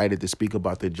not excited to speak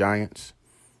about the Giants,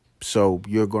 so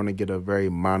you're going to get a very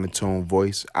monotone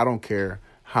voice. I don't care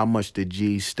how much the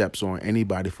G steps on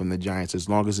anybody from the Giants as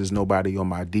long as there's nobody on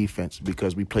my defense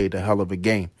because we played a hell of a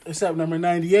game. Except number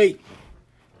 98.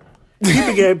 He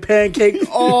been getting pancaked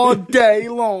all day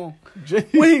long.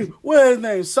 What's his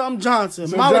name? Something Johnson.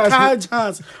 Malachi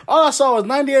Johnson. All I saw was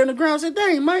 98 on the ground. I said,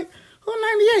 dang, Mike. Who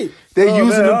 98? They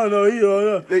using him. I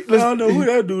don't know who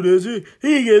that dude is.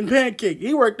 He getting pancaked.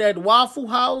 He worked at the Waffle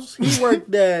House. He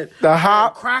worked at the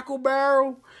Hop Crackle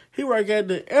Barrel. He worked at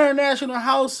the International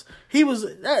House. He was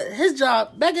his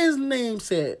job. Back his name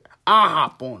said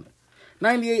IHOP on it.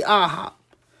 98 IHOP.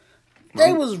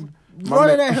 They was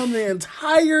running at him the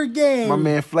entire game. My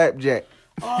man Flapjack.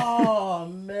 Oh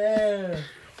man!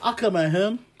 I come at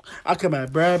him. I come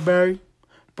at Bradbury.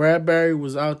 Bradbury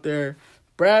was out there.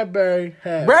 Bradbury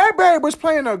was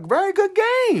playing a very good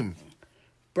game.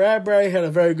 Bradbury had a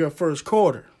very good first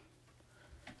quarter.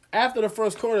 After the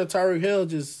first quarter, Tyreek Hill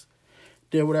just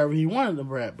did whatever he wanted to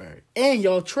Bradbury. And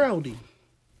y'all trailed him.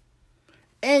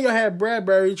 And y'all had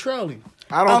Bradbury trailing.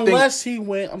 Unless he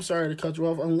went over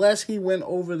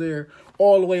there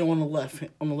all the way on the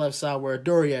left side where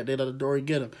Dory at. They let Dory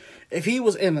get him. If he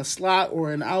was in a slot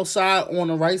or an outside on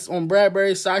the right on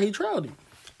Bradbury's side, he trailed him.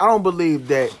 I don't believe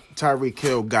that Tyreek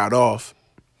Hill got off.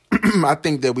 I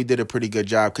think that we did a pretty good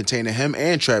job containing him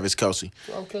and Travis Kelce.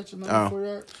 12 catches, 94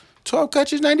 yards. 12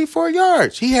 catches, 94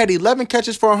 yards. He had 11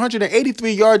 catches for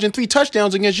 183 yards and 3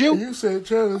 touchdowns against you. You said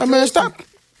Travis Kelce. I mean, stop.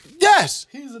 Yes.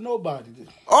 He's a nobody.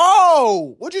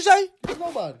 Oh, what'd you say? He's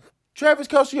nobody. Travis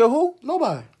Kelce or who?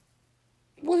 Nobody.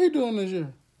 What he doing this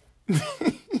year?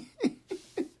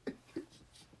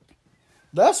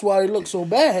 That's why he looks so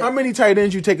bad. How many tight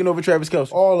ends you taking over Travis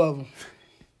Kelce? All of them.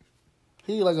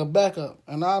 He like a backup,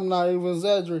 and I'm not even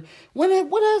exaggerating. What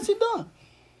has he done?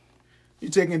 You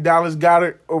taking Dallas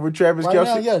Goedert over Travis Kelce?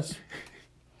 Now, yes.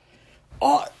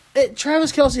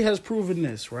 Travis Kelce has proven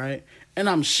this, right? And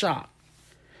I'm shocked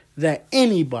that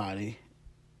anybody,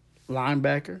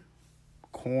 linebacker,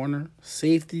 corner,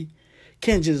 safety,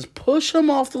 can just push him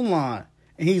off the line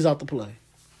and he's out to play.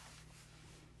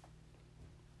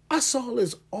 I saw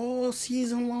this all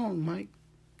season long, Mike.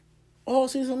 All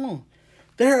season long.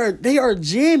 They are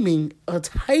jamming a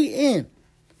tight end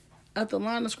at the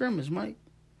line of scrimmage, Mike.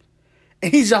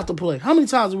 And he's out to play. How many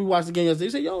times did we watch the game yesterday?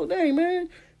 You say, yo, dang, man.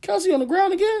 Kelce on the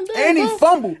ground again. Dang, and he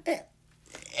fumbled. And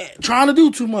trying to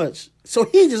do too much. So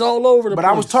he just all over the place.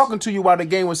 But I was talking to you while the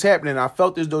game was happening. I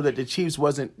felt as though that the Chiefs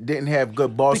didn't have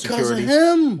good ball security. Because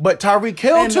of him. But Tyreek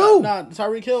Hill too.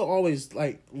 Tyreek Hill always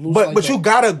loose. But you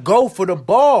gotta go for the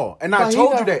ball. And I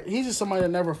told you that. He's just somebody that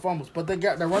never fumbles. But they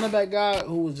got the running back guy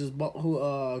who was just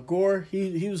Gore,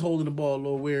 he was holding the ball a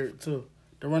little weird too.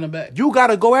 The running back. You got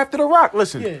to go after the rock.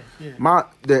 Listen, yeah. My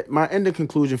ending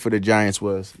conclusion for the Giants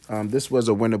was this was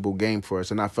a winnable game for us,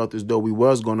 and I felt as though we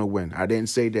was going to win. I didn't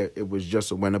say that it was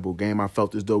just a winnable game. I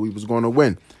felt as though we was going to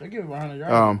win. They give 100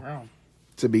 yards around.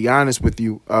 to be honest with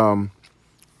you,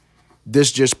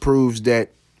 this just proves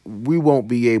that we won't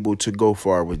be able to go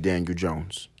far with Daniel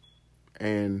Jones.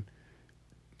 And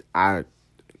I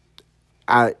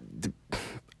love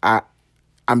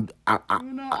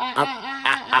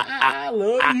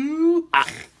you.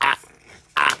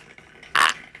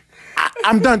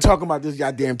 I'm done talking about this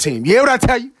goddamn team. You hear what I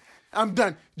tell you? I'm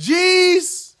done.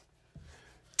 Jeez.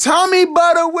 Tommy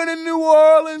Butter went to New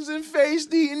Orleans and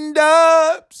faced Eaton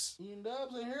Dubs. Eaton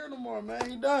Dubs ain't here no more, man.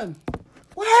 He done.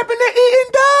 What happened to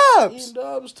Eaton Dubs? Eaton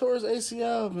Dubs tore his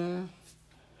ACL, man.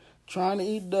 Trying to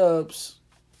eat Dubs.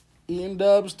 Eating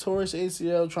Dubs tore his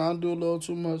ACL, trying to do a little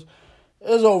too much.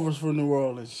 It's over for New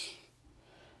Orleans.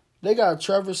 They got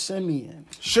Trevor Siemian.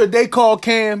 Should they call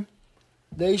Cam?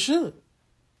 They should.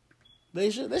 They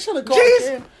should have called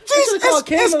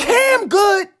Cam. Is Cam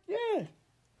good? Yeah.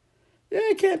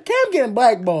 Yeah, Cam getting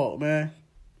blackballed, man.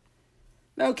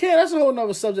 Now, Cam, that's a whole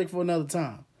nother subject for another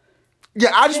time.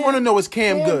 Yeah, I just want to know, is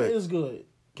Cam good? Cam is good.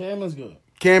 Cam is good.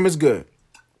 Cam is good.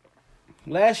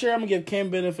 Last year, I'm going to give Cam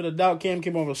benefit of the doubt. Cam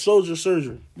came off a shoulder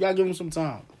surgery. You got to give him some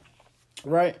time.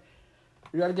 Right?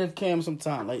 You got to give Cam some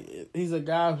time. Like, he's a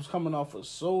guy who's coming off a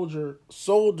shoulder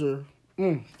surgery.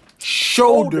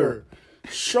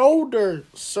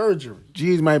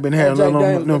 Jeez, might have been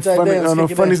having no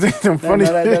funny things.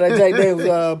 That Jack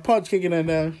Daniels punch kicking in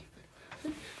there.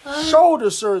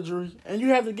 Shoulder surgery. And you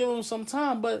have to give him some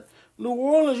time. But New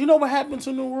Orleans, you know what happened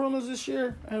to New Orleans this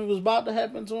year? And it was about to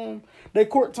happen to him. They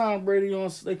court Tom Brady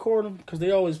they court him because they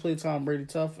always play Tom Brady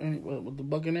tough with the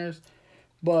Buccaneers.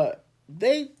 But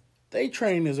they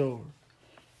train is over.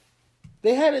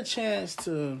 They had a chance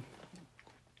to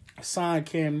sign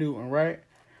Cam Newton, right?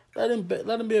 Let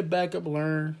him be a backup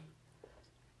learn.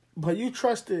 But you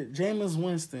trusted Jameis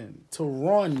Winston to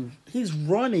run. He's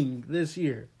running this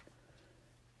year.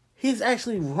 He's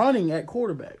actually running at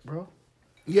quarterback, bro.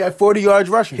 Yeah, 40 yards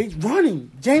rushing. He's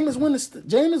running. Jameis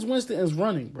Winston is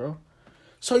running, bro.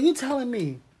 So you telling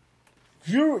me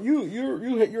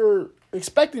you're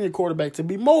expecting your quarterback to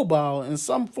be mobile in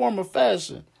some form or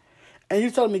fashion, and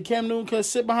you telling me Cam Newton can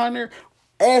sit behind there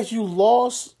as you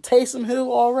lost Taysom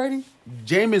Hill already?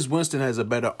 Jameis Winston has a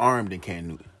better arm than Cam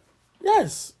Newton.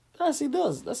 Yes, he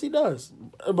does.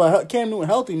 But Cam Newton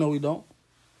healthy? No, he don't.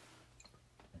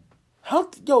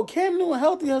 Cam Newton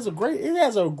healthy has a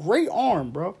great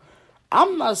arm, bro.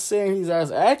 I'm not saying he's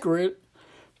as accurate,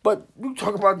 but you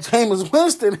talk about Jameis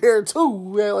Winston here too,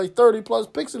 who had like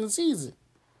 30+ picks in the season.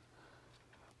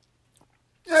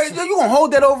 Yeah, you gonna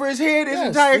hold that over his head his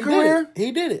entire career?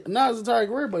 He did it. Not his entire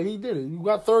career, but he did it. You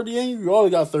got 30 in you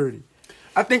only got 30.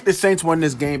 I think the Saints won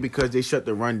this game because they shut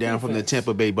the run down from the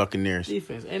Tampa Bay Buccaneers.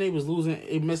 Defense, and they was losing.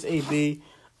 It missed AB.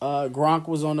 Gronk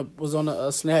was on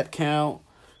a snap count,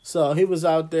 so he was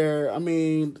out there. I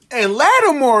mean, and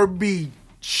Lattimore be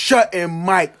shutting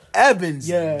Mike Evans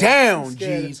down.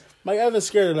 Jeez, Mike Evans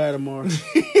scared of Lattimore.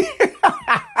 See,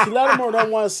 Lattimore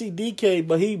don't want to see DK,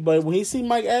 but when he see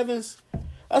Mike Evans.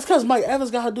 That's because Mike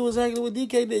Evans got to do exactly what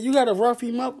DK did. You got to rough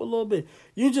him up a little bit.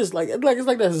 You just it's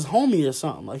like that's his homie or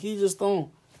something. Like he just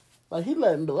don't he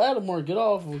letting Lattimore get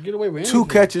off or get away with anything. 2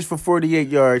 catches for 48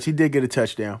 yards. He did get a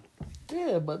touchdown.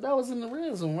 Yeah, but that was in the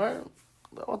red zone, right?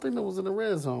 I think that was in the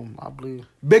red zone, I believe.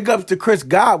 Big ups to Chris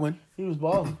Godwin. He was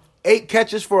balling. 8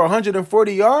 catches for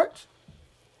 140 yards.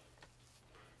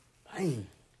 Dang.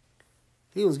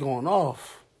 He was going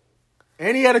off.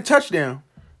 And he had a touchdown.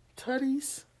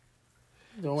 Tutties.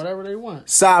 Doing whatever they want.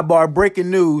 Sidebar,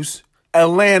 breaking news.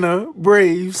 Atlanta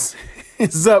Braves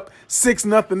is up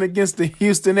 6-0 against the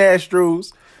Houston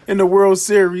Astros in the World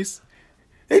Series.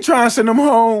 They trying to send them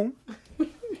home.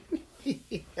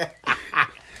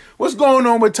 What's going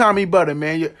on with Tommy Butter,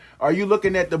 man? Are you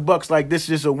looking at the Bucks like this is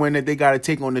just a win that they got to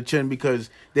take on the chin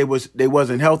because they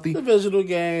wasn't healthy? Divisional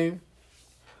game.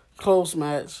 Close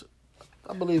match.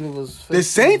 I believe it was 15. The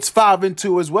Saints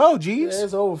 5-2 as well, geez. Yeah,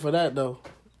 it's over for that though.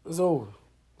 It's over.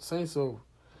 Saints over.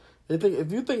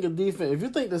 If you think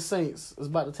the Saints is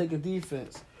about to take a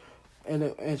defense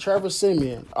and Trevor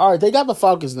Siemian, all right, they got the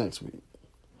Falcons next week.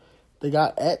 They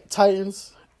got at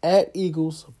Titans, at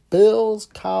Eagles, Bills,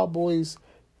 Cowboys,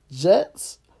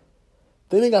 Jets.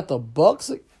 Then they got the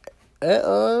Bucks at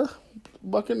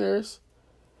Buccaneers,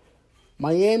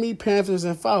 Miami, Panthers,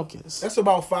 and Falcons. That's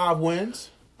about 5 wins.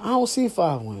 I don't see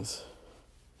 5 wins.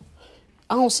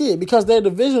 I don't see it because their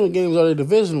divisional games are their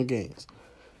divisional games.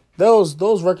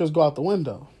 Those records go out the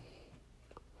window.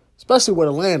 Especially with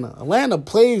Atlanta. Atlanta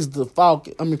plays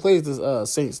the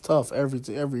Saints tough every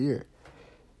year.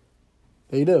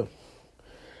 They do.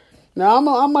 Now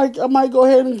I might go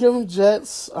ahead and give them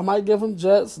Jets. I might give them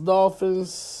Jets,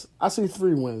 Dolphins. I see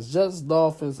 3 wins: Jets,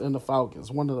 Dolphins, and the Falcons.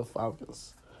 One of the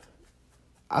Falcons.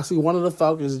 I see one of the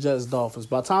Falcons, Jets, Dolphins.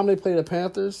 By the time they play the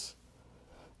Panthers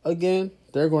again,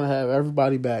 they're going to have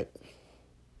everybody back.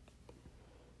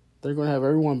 They're going to have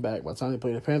everyone back by the time they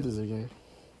play the Panthers again.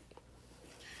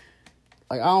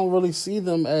 Like, I don't really see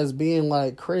them as being,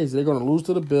 like, crazy. They're going to lose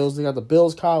to the Bills. They got the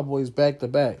Bills, Cowboys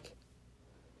back-to-back.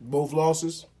 Both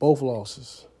losses? Both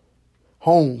losses.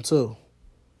 Home, too.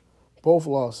 Both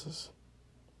losses.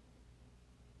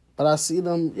 But I see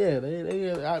them, yeah,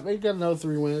 they got another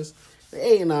 3 wins.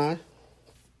 They're 8-9.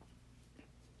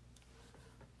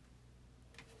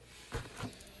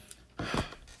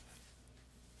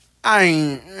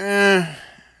 I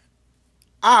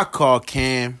call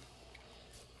Cam.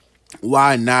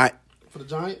 Why not? For the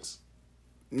Giants?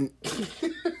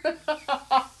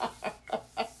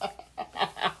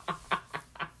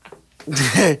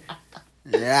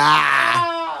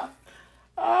 Yeah.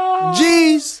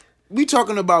 Jeez, we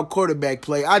talking about quarterback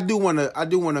play. I do want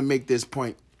to make this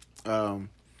point.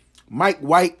 Mike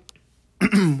White,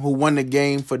 who won the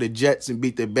game for the Jets and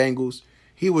beat the Bengals,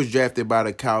 he was drafted by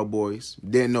the Cowboys.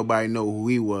 Didn't nobody know who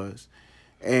he was.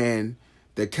 And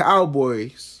the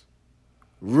Cowboys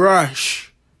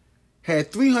rush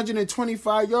had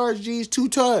 325 yards, G's, 2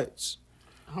 tuds.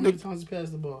 How many times he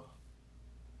passed the ball?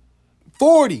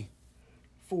 40.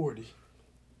 40.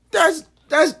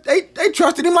 They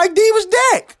trusted him like D was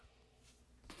Dak.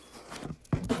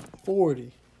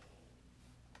 40.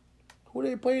 Who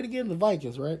they played again? The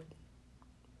Vikings, right?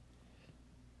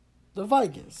 The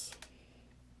Vikings.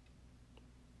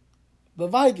 The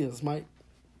Vikings, Mike.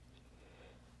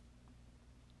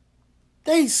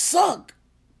 They suck.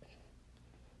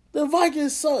 The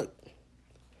Vikings suck.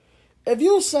 If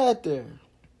you sat there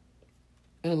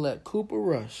and let Cooper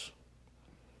rush,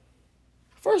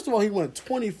 first of all, he went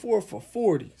 24 for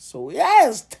 40. So,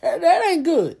 yes, that ain't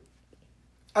good.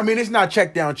 I mean, it's not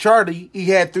check down Charlie. He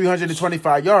had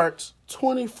 325 yards.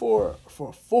 24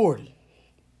 for 40.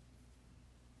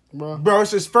 Bro,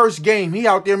 it's his first game. He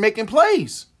out there making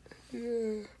plays.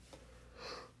 Yeah.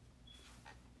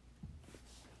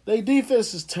 Their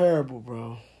defense is terrible,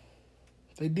 bro.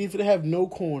 They have no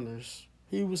corners.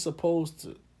 He was supposed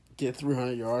to get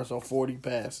 300 yards on 40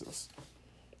 passes.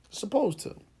 Supposed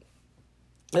to.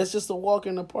 That's just a walk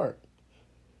in the park.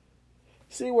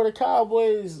 See, where the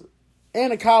Cowboys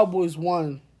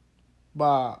won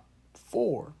by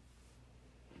 4.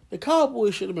 The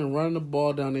Cowboys should have been running the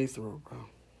ball down their throat, bro.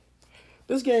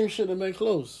 This game should have been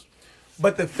close.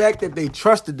 But the fact that they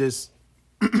trusted this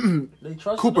they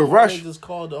trusted Cooper Rush, they just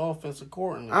called the offensive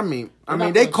coordinator. I mean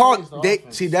they called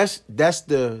that's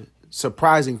the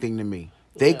surprising thing to me.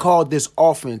 They called this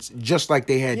offense just like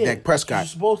they had Dak Prescott.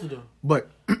 That's what you're supposed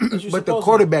to do. But the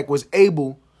quarterback was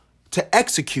able to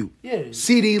execute. Yeah.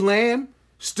 CeeDee Lamb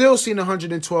still seen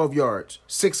 112 yards,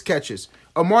 6 catches.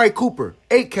 Amari Cooper,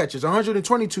 8 catches,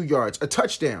 122 yards, a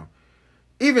touchdown.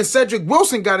 Even Cedric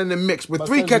Wilson got in the mix with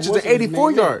 3 catches and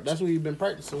 84 yards. That's what he's been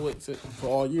practicing with for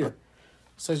all year.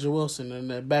 Cedric Wilson and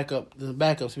the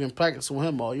backups, he's been practicing with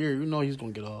him all year. You know he's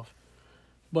going to get off.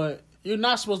 But you're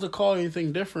not supposed to call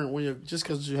anything different when you're just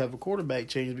because you have a quarterback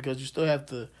change, because you still have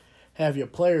to have your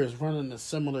players running a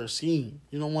similar scheme.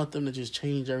 You don't want them to just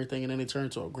change everything and then they turn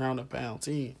into a ground and pound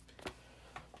team.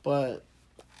 But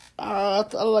I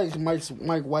like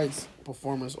Mike White's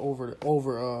performance over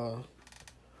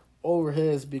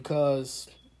his, because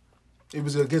it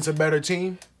was against a better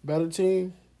team. Better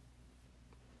team.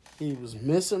 He was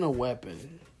missing a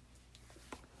weapon.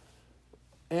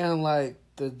 And, like,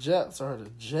 the Jets are the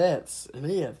Jets. And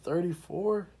he had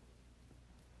 34.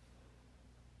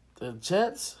 The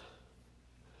Jets.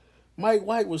 Mike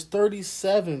White was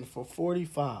 37 for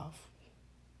 45.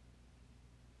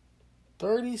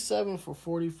 37 for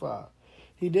 45.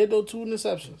 He did throw 2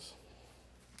 interceptions.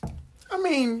 I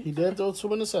mean, he did throw 2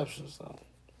 interceptions, though.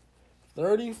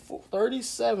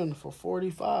 37 for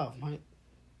 45, Mike.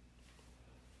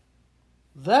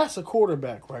 That's a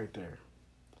quarterback right there.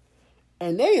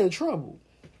 And they in trouble.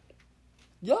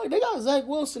 Yo, they got Zach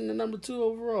Wilson, the number 2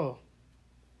 overall.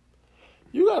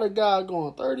 You got a guy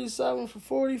going 37 for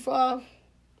 45.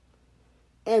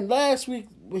 And last week,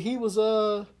 he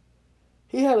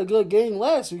had a good game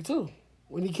last week, too.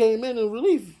 When he came in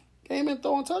relief. Came in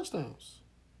throwing touchdowns.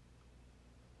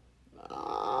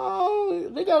 Oh,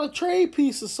 they got a trade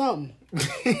piece or something.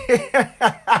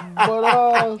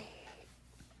 But,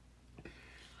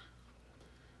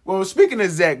 well, speaking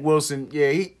of Zach Wilson,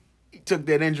 yeah, he took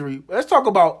that injury. Let's talk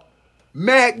about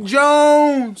Mac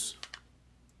Jones.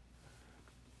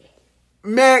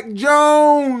 Mac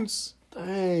Jones. The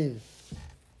Dang.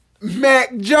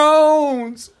 Mac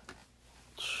Jones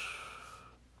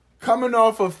coming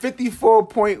off a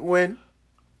 54-point win.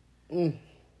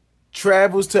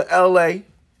 Travels to LA.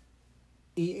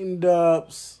 Eating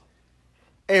dubs.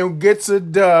 And gets a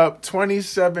dub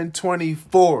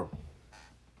 27-24.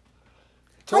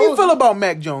 How you feel about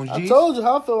Mac Jones, G? I told you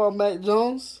how I feel about Mac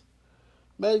Jones.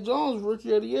 Mac Jones,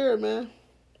 Rookie of the Year, man.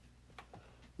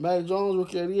 Mac Jones,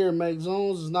 Rookie of the Year. Mac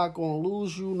Jones is not going to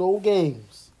lose you no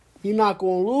games. He not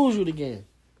going to lose you the game.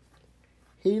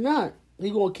 He not. He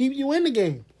going to keep you in the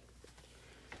game.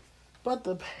 But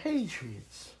the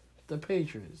Patriots,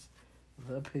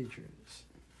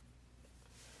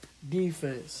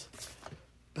 defense,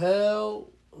 bail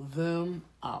them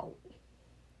out.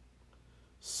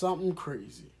 Something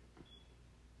crazy.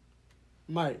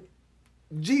 Mike.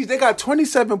 Jeez, they got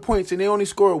 27 points and they only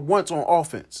scored once on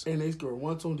offense. And they scored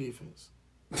once on defense.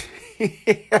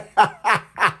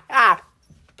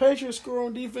 Patriots score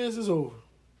on defense is over.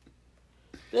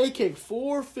 They kicked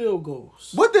 4 field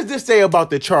goals. What does this say about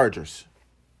the Chargers?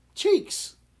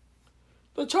 Cheeks.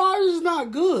 The Chargers is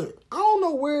not good. I don't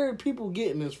know where people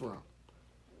getting this from.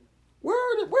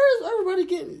 Where's everybody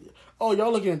getting it? Oh,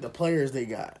 y'all looking at the players they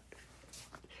got.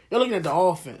 You're looking at the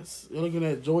offense. You're looking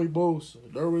at Joey Bosa,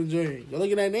 Derwin James. You're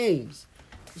looking at names.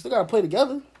 You still got to play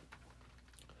together.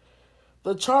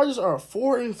 The Chargers are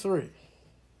 4-3.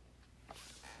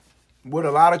 With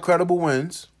a lot of credible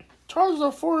wins. Chargers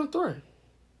are 4-3.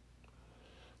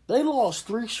 They lost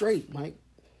 3 straight, Mike.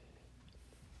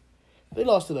 They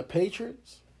lost to the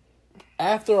Patriots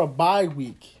after a bye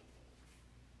week.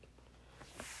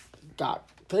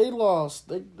 They lost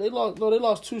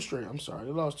 2 straight. I'm sorry.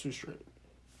 They lost 2 straight.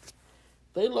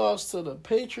 They lost to the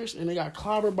Patriots and they got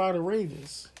clobbered by the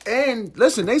Ravens. And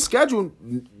listen, they scheduled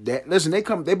that. Listen, they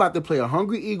about to play a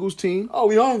hungry Eagles team. Oh,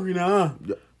 we hungry now,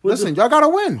 huh? Listen, y'all gotta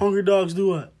win. Hungry dogs do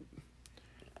what?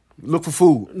 Look for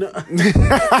food. No.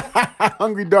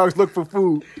 Hungry dogs look for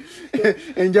food.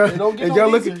 and y'all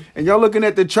looking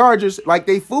at the Chargers like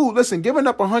they food. Listen, giving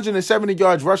up 170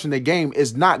 yards rushing the game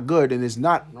is not good and is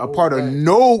not a part of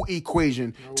no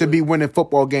equation to be winning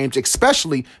football games,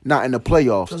 especially not in the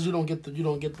playoffs. Because you don't get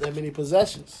that many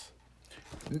possessions.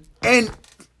 And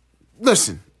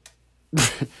listen,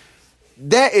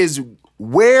 that is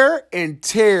wear and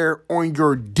tear on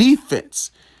your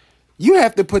defense. You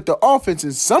have to put the offense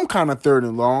in some kind of third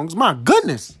and longs. My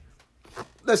goodness.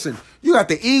 Listen, you got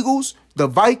the Eagles, the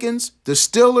Vikings, the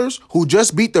Steelers, who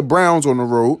just beat the Browns on the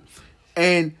road,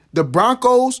 and the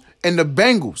Broncos and the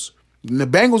Bengals. And the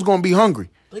Bengals going to be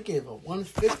hungry. They gave up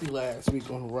 150 last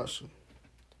week on the rushing.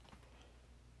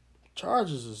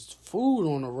 Chargers is food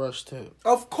on the rush tip.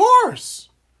 Of course.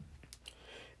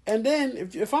 And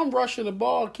then if I'm rushing the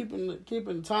ball,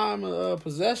 keeping time of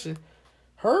possession,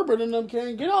 Herbert and them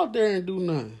can't get out there and do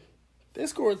nothing. They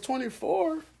scored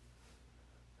 24.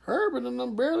 Herbert and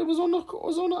them barely was on the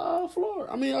floor.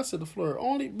 I mean, I said the floor,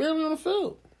 only barely on the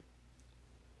field.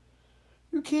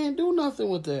 You can't do nothing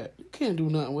with that. You can't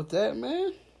do nothing with that,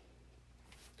 man.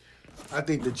 I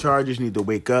think the Chargers need to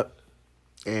wake up,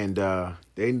 and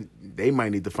they might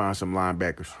need to find some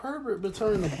linebackers. Herbert been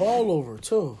turning the ball over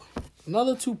too.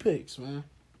 Another 2 picks, man.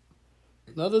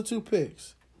 Another 2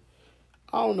 picks.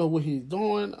 I don't know what he's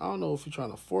doing. I don't know if he's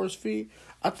trying to force feed.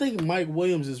 I think Mike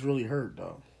Williams is really hurt,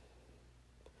 though.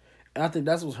 And I think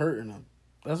that's what's hurting him.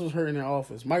 That's what's hurting their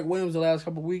offense. Mike Williams the last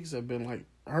couple of weeks have been, like,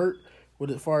 hurt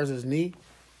with as far as his knee.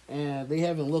 And they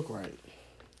haven't looked right.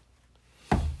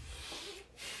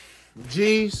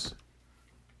 Jeez.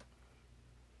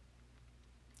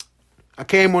 I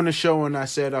came on the show and I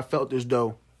said I felt as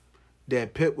though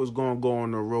that Pitt was going to go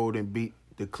on the road and beat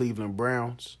the Cleveland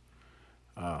Browns.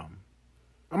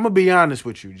 I'm going to be honest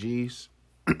with you, G's.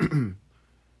 And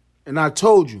I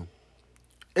told you,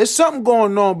 it's something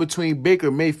going on between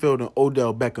Baker Mayfield and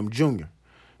Odell Beckham Jr.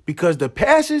 Because the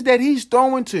passes that he's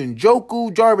throwing to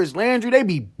Njoku, Jarvis Landry, they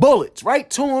be bullets, right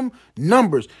to him,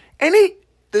 numbers. And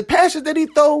the passes that he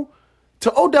throw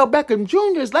to Odell Beckham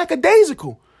Jr. is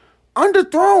lackadaisical.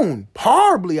 Underthrown.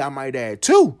 Horribly, I might add,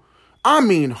 too. I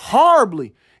mean,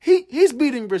 horribly. He's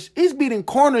beating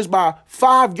corners by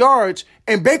 5 yards,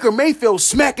 and Baker Mayfield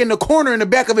smacking the corner in the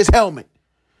back of his helmet.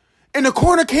 And the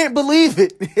corner can't believe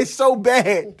it. It's so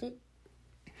bad.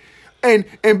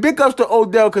 And big ups to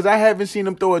Odell because I haven't seen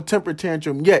him throw a temper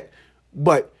tantrum yet.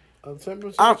 But a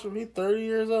temper tantrum, he's 30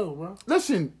 years old, bro.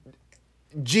 Listen,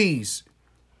 geez.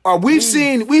 We've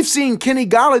seen Kenny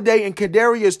Golladay and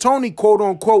Kadarius Toney, quote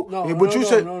unquote. No,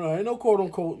 ain't no quote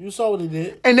unquote. You saw what he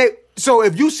did. So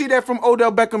if you see that from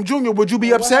Odell Beckham Jr., would you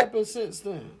be upset? What happened since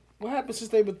then? What happened since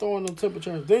they've been throwing them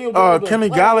temperature? Kenny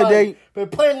Golladay been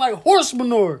playing like horse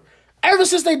manure Ever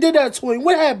since they did that to him,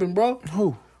 what happened, bro?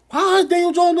 Who? How has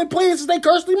Daniel Jones been playing since they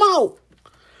cursed him out?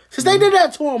 Since they did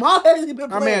that to him, how has he been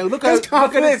playing? I mean, his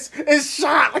confidence is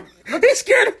shot. He's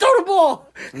scared to throw the ball.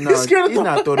 No, he's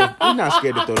not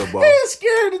scared to throw the ball. He's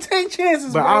scared to take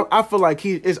chances, but bro. I feel like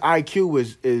his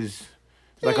IQ is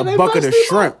like a they bucket of messed him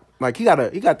shrimp. up. Like he got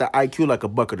the IQ like a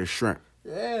bucket of shrimp.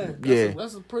 Yeah,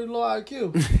 that's a pretty low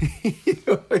IQ.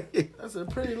 That's a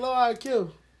pretty low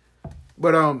IQ.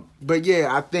 But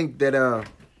yeah, I think that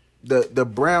the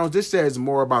Browns. This says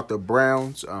more about the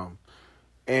Browns.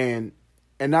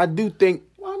 And I do think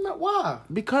Why not? Why?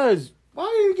 because Why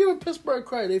are you giving Pittsburgh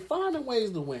credit? They finding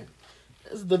ways to win.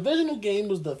 It's a divisional game. It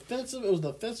was defensive. It was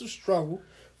a defensive struggle.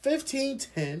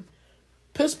 15-10.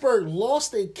 Pittsburgh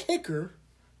lost a kicker.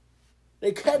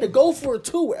 They had to go for it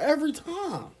too every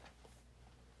time.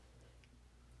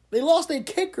 They lost a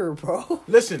kicker, bro.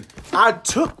 listen, I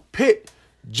took Pitt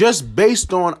just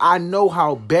based on I know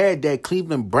how bad that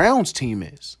Cleveland Browns team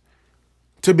is.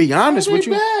 To be honest with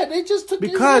you, bad. They just took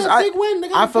because a big win. They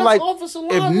got I the feel best like offensive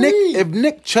line in the league. if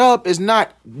Nick Chubb is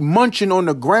not munching on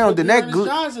the ground, then that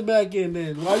Johnson back in.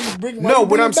 Then why you bring? no.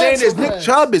 What I'm saying is Nick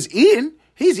Chubb is eating.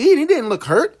 He's eating. He didn't look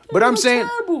hurt. But I'm saying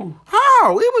terrible.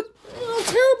 how it was. He looked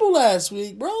terrible last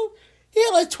week, bro. He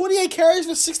had like 28 carries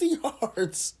for 60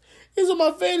 yards. He's on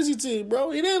my fantasy team,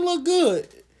 bro. He didn't look good.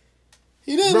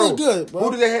 He didn't look good, bro.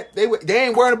 Who do they have? They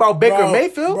ain't worried about Baker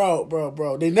Mayfield?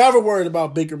 Bro. They never worried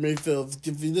about Baker Mayfield.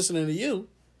 If you're listening to you.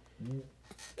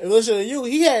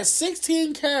 He had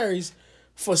 16 carries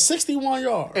for 61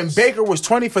 yards. And Baker was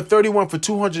 20 for 31 for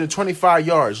 225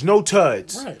 yards. No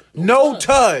tuds. Right. No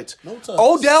tuds.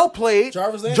 Odell played.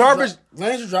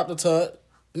 Landry dropped a tud.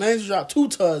 Landry dropped 2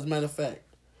 tuds, matter of fact.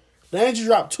 Landry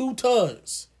dropped 2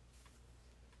 tuds.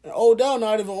 And Odell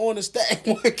not even on the stat.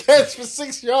 One catch for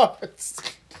 6 yards.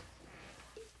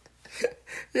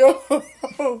 Yo,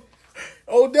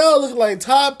 Odell looking like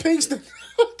Todd Pinkston.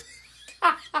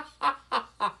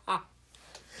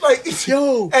 Like,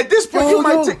 yo, at this point, you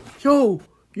might take.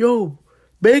 Yo,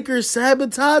 Baker's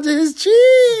sabotaging his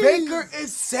cheese. Baker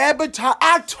is sabotage.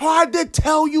 I tried to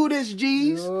tell you this,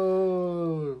 G's.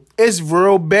 Yo. It's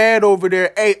real bad over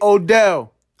there. Hey,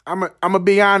 Odell, I'm a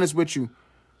be honest with you.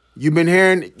 You've been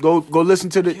hearing, go listen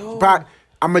to the pod.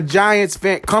 I'm a Giants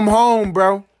fan. Come home,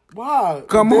 bro. Why?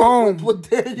 Come home.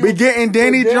 We getting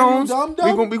Danny Jones.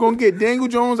 We gonna get Daniel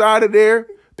Jones out of there.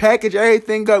 Package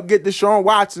everything up. Get Deshaun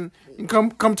Watson and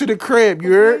come to the crib.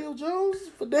 You heard? Daniel Jones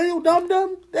for Daniel Dum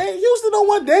Dum. Houston don't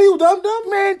want Daniel Dum Dum.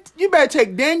 Man, you better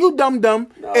take Daniel Dum Dum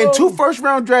and 2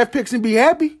 first-round draft picks and be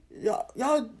happy.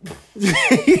 Y'all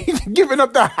giving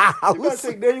up the house. You better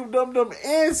take Daniel Dum Dum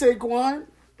and Saquon.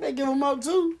 They give him up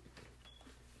too.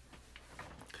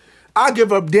 I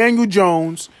give up Daniel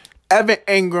Jones, Evan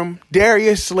Ingram,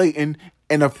 Darius Slayton,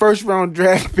 and a first-round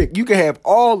draft pick. You can have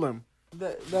all of them.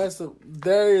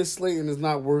 Darius Slayton is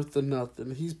not worth the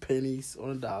nothing. He's pennies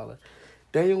on a dollar.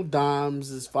 Daniel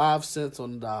Dimes is 5 cents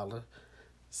on the dollar.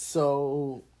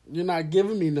 So you're not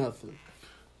giving me nothing.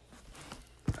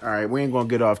 All right, we ain't gonna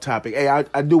get off topic. Hey,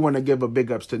 I do want to give a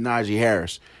big ups to Najee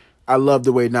Harris. I love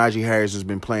the way Najee Harris has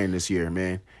been playing this year,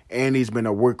 man. And he's been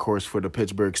a workhorse for the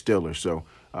Pittsburgh Steelers. So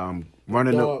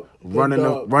running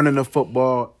the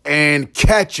football and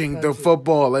catching the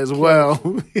football as well.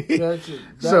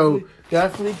 So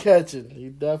definitely catching. He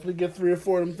definitely get 3 or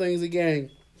 4 of them things a game.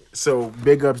 So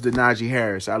big ups to Najee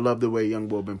Harris. I love the way young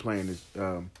boy been playing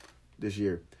this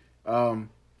year.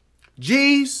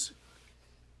 G's.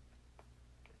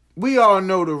 We all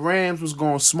know the Rams was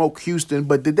going to smoke Houston,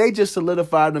 but did they just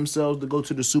solidify themselves to go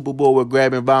to the Super Bowl with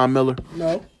grabbing Von Miller?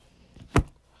 No.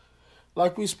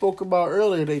 Like we spoke about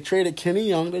earlier, they traded Kenny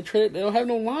Young. They don't have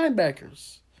no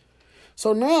linebackers.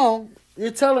 So now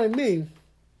you're telling me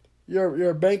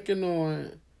you're banking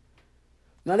on.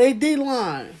 Now they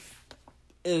D-line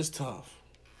is tough.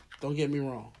 Don't get me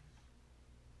wrong.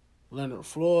 Leonard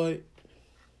Floyd,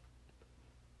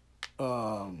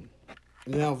 now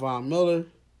Von Miller,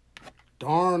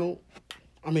 Aaron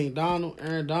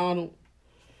Donald.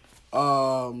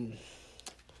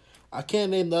 I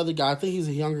can't name the other guy. I think he's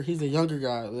a younger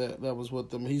guy that was with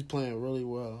them. He's playing really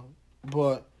well.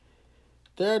 But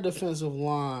their defensive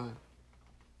line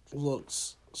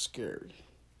looks scary.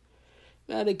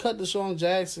 Now they cut Deshaun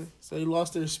Jackson, so they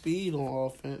lost their speed on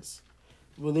offense.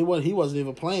 But he wasn't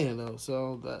even playing though,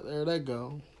 so there they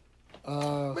go.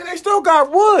 Man, they still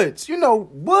got Woods. You know,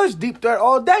 Woods deep threat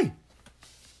all day.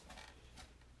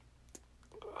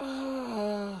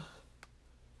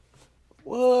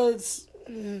 Woods,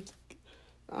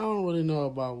 I don't really know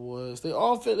about Woods. They're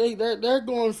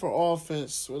going for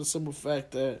offense for the simple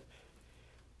fact that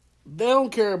They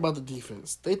don't care about the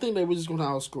defense. They think they were just going to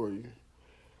outscore you.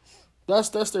 That's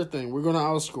their thing. We're going to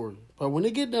outscore you. But when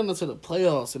they get down into the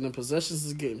playoffs and the possessions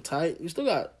is getting tight, you still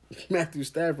got Matthew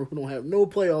Stafford who don't have no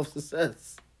playoff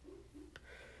success.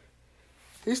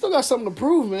 He still got something to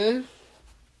prove, man.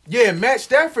 Yeah, Matt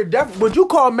Stafford. Would you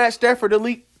call Matt Stafford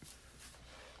elite?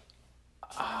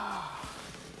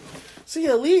 See,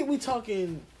 elite, we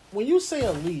talking... When you say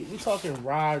elite, we talking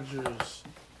Rodgers,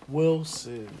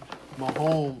 Wilson,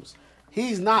 Mahomes.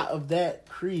 He's not of that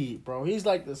creed, bro. He's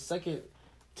like the second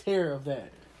tier of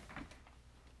that.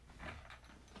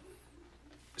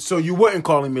 So you wouldn't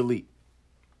call him elite.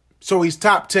 So he's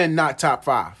top 10, not top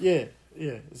 5. Yeah,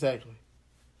 exactly.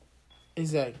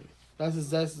 Exactly.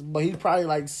 That's but he's probably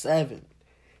like 7.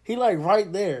 He like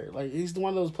right there. Like he's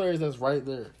one of those players that's right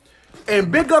there.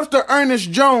 And big ups to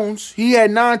Ernest Jones. He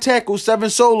had 9 tackles, 7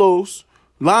 solos.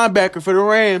 Linebacker for the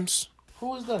Rams.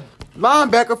 Who is that?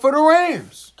 Linebacker for the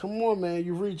Rams. Come on, man.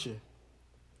 You're reaching.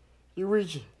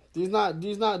 These not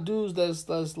dudes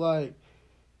that's like,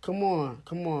 come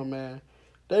on, man.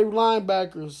 They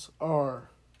linebackers are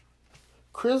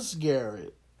Chris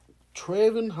Garrett,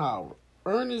 Trayvon Howard,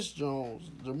 Ernest Jones,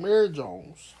 Jameer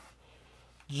Jones,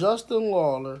 Justin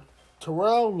Lawler,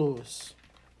 Terrell Lewis,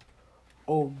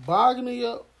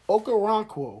 Obagnia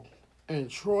Okoronkwo, and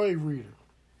Troy Reader.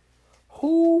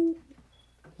 Who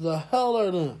the hell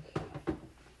are them?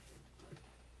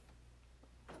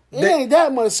 It ain't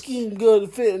that much scheme good to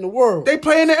fit in the world. They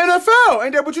play in the NFL.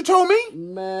 Ain't that what you told me?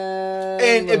 Man.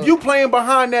 And if you playing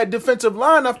behind that defensive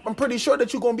line, I'm pretty sure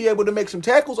that you're going to be able to make some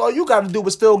tackles. All you got to do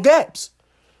is fill gaps.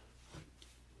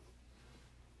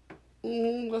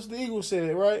 That's the Eagles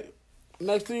said, right?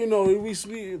 Next thing you know,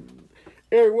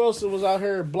 Eric Wilson was out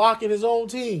here blocking his own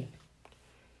team.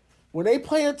 When they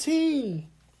play a team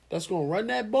that's going to run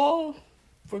that ball,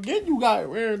 forget you got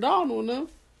Aaron Donald on them.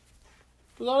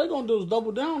 Because all they're going to do is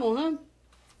double down on him.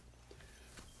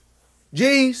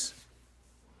 Jeez.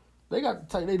 They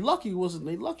lucky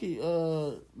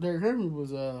Derrick Henry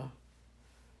was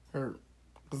hurt.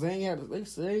 Because they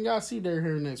ain't got to see Derrick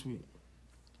Henry next week.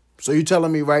 So you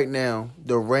telling me right now,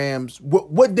 the Rams,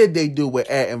 what did they do with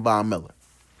adding Von Miller?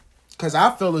 Because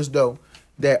I feel as though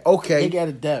that, okay. They got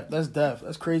a depth. That's depth.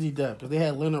 That's crazy depth. Because they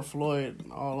had Leonard Floyd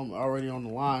and all of them already on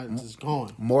the line. Just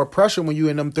going. More pressure when you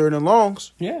in them 3rd and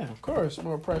longs. Yeah, of course.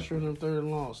 More pressure in them 3rd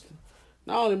and longs.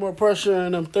 Not only more pressure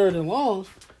in them 3rd and longs,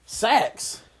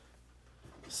 sacks.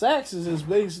 Sacks is his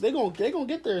biggest. They gonna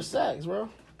get their sacks, bro.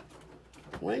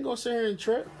 We ain't gonna sit here and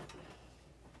trip.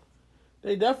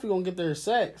 They definitely gonna get their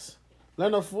sacks.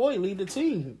 Leonard Floyd lead the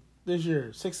team this year,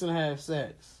 6.5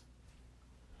 sacks.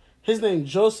 His name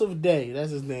Joseph Day.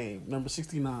 That's his name, number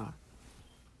 69.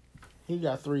 He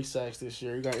got 3 sacks this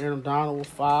year. You got Aaron Donald with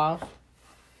 5.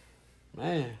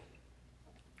 Man,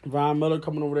 Von Miller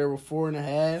coming over there with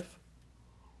 4.5.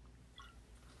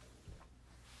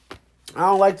 I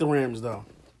don't like the Rams though.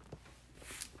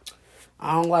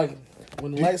 I don't like them.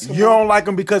 When the lights come You on, don't like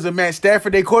them because of Matt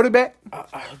Stafford, their quarterback?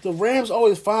 The Rams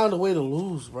always find a way to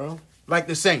lose, bro. Like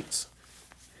the Saints.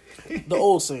 The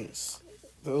old Saints.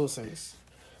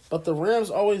 But the Rams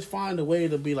always find a way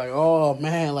to be like, oh,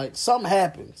 man, like something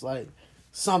happens. Like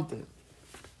something.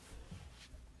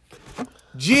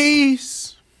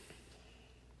 Jeez.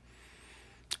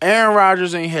 Aaron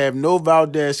Rodgers ain't have no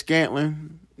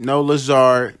Valdez-Scantling, no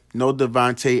Lazard, no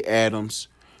Devontae Adams.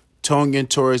 Tonyan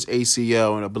tore his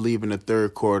ACL, and I believe in the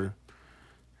 3rd quarter.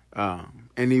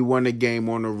 And he won the game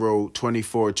on the road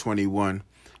 24-21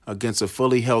 against a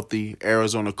fully healthy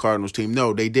Arizona Cardinals team.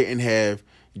 No, they didn't have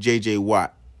J.J.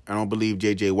 Watt. I don't believe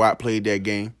J.J. Watt played that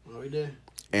game. Oh, he did.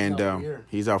 And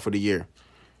he's out for the year.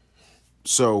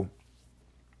 So,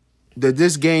 did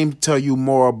this game tell you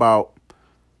more about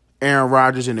Aaron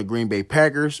Rodgers and the Green Bay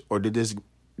Packers, or did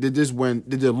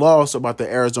the loss about the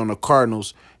Arizona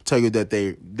Cardinals tell you that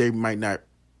they might not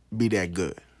be that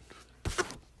good?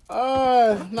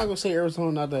 I'm not gonna say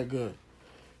Arizona not that good.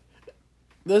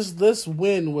 This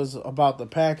win was about the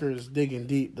Packers digging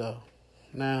deep though.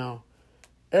 Now,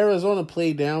 Arizona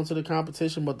played down to the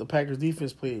competition, but the Packers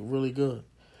defense played really good.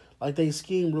 Like they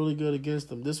schemed really good against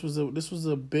them. This was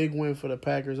a big win for the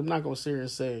Packers. I'm not gonna sit here and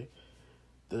say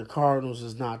the Cardinals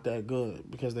is not that good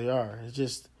because they are. It's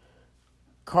just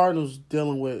Cardinals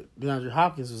dealing with DeAndre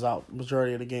Hopkins was out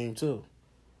majority of the game too.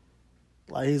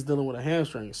 Like he's dealing with a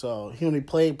hamstring, so he only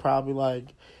played probably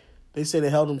like they say they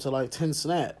held him to like 10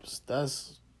 snaps.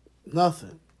 That's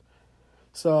nothing.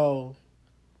 So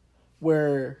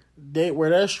where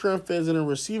their strength is in the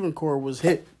receiving core was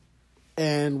hit,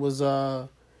 and it was an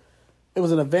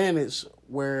advantage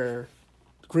where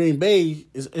Green Bay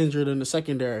is injured in the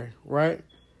secondary, right?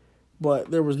 but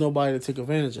there was nobody to take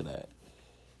advantage of that.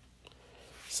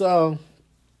 So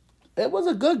it was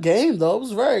a good game, though. It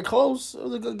was very close. It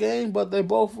was a good game, but they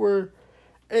both were.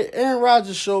 Aaron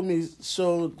Rodgers showed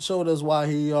us why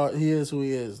he is who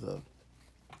he is, though.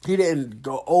 He didn't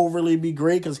go overly be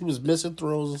great because he was missing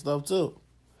throws and stuff too.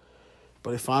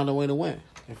 But he found a way to win.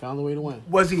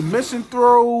 Was he missing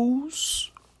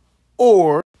throws,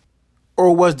 or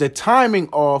was the timing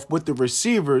off with the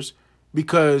receivers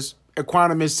because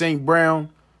Equanimous St. Brown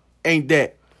ain't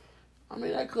that? I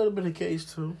mean, that could have been the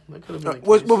case too.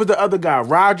 What was the other guy?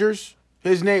 Rogers?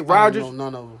 His name Rogers? No,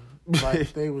 none of them.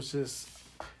 Like they was just.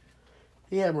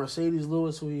 He had Mercedes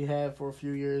Lewis, who he had for a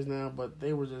few years now, but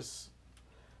they were just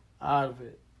out of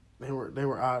it. They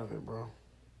were out of it, bro.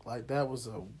 Like that was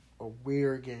a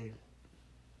weird game.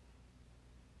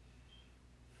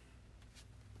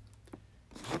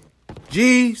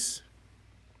 Jeez,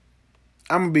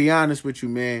 I'm gonna be honest with you,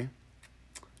 man.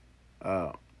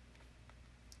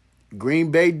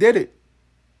 Green Bay did it,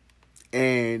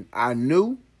 and I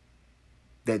knew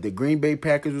that the Green Bay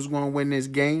Packers was going to win this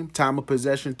game. Time of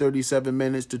possession, 37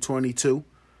 minutes to 22.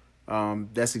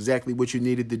 That's exactly what you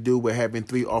needed to do with having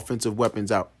 3 offensive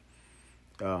weapons out.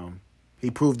 He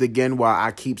proved again why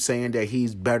I keep saying that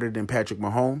he's better than Patrick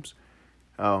Mahomes.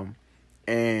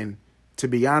 And to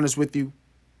be honest with you,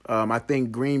 I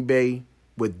think Green Bay,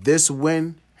 with this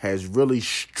win, has really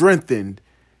strengthened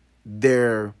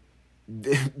their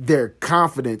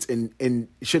confidence and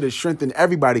should have strengthened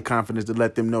everybody's confidence to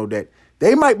let them know that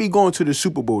they might be going to the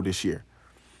Super Bowl this year.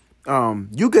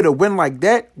 You get a win like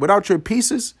that without your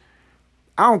pieces,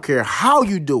 I don't care how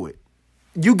you do it.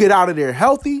 You get out of there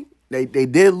healthy. They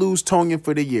did lose Tonyan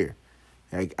for the year.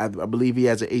 I believe he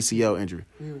has an ACL injury.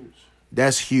 Huge.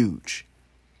 That's huge.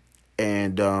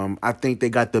 And I think they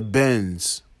got the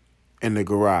Benz in the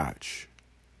garage.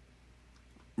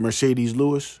 Mercedes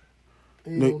Lewis.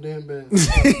 Ain't no damn Benz.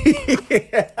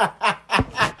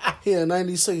 He had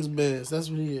 96 Benz.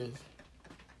 That's what he is.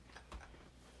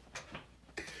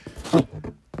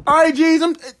 All right, G's,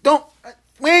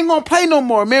 we ain't gonna play no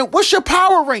more, man. What's your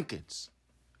power rankings?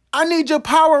 I need your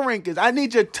power rankings. I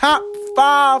need your top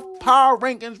 5 power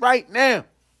rankings right now.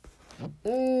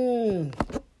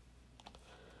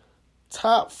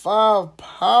 Top 5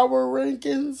 power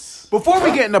rankings. Before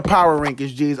we get into power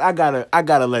rankings, G's, I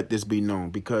gotta let this be known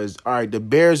because all right, the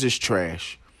Bears is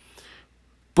trash,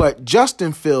 but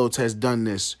Justin Fields has done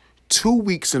this 2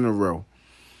 weeks in a row.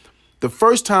 The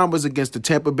first time was against the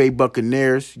Tampa Bay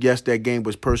Buccaneers. Yes, that game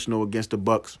was personal against the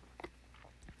Bucs.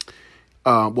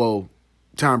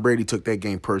 Tom Brady took that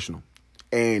game personal.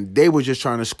 And they were just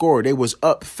trying to score. They was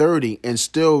up 30 and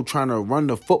still trying to run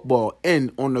the football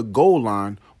in on the goal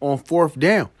line on 4th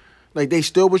down. Like, they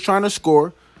still was trying to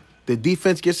score. The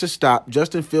defense gets a stop.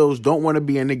 Justin Fields don't want to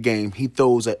be in the game. He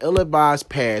throws an ill-advised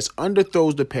pass,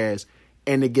 underthrows the pass,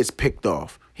 and it gets picked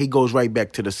off. He goes right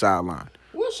back to the sideline.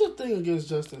 What's your thing against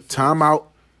Justin Fields? Timeout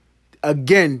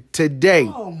again today.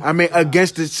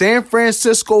 Against the San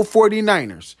Francisco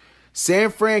 49ers.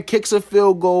 San Fran kicks a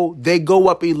field goal. They go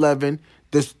up 11.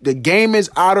 The game is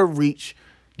out of reach.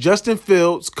 Justin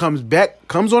Fields comes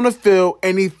on the field,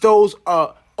 and he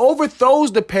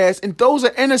overthrows the pass and throws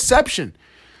an interception.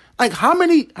 Like,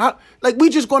 we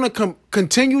just going to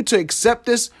continue to accept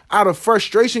this out of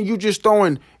frustration? You just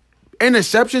throwing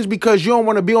interceptions because you don't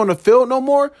want to be on the field no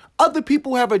more? Other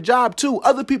people have a job too.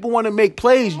 Other people want to make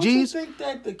plays, G's. Do you think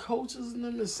that the coaches and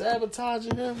them is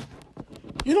sabotaging him?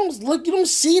 You don't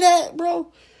see that,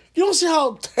 bro? You don't see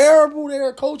how terrible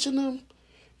they're coaching them?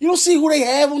 You don't see who they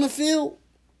have on the field?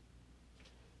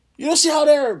 You don't see how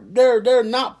they're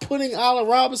not putting Allen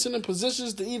Robinson in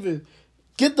positions to even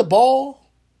get the ball?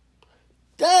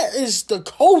 That is the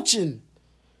coaching.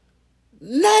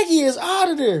 Nagy is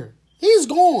out of there. He's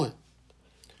gone.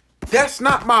 That's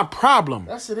not my problem.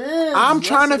 Yes, it is. I'm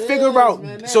trying to figure out.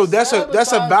 Man, so that's a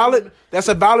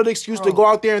valid excuse to go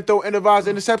out there and throw ill-advised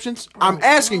interceptions. I'm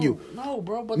asking you. No,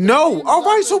 bro. But all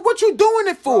right. So what you doing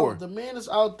it for? Bro, the man is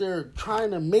out there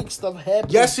trying to make stuff happen.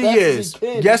 Yes, he is.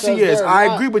 Yes, he is.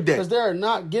 I agree with that. Because they're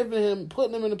not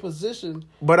putting him in a position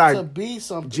to be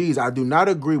something. Geez, I do not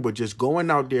agree with just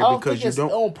going out there because you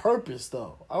don't. On purpose,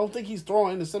 though. I don't think he's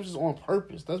throwing interceptions on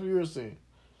purpose. That's what you're saying.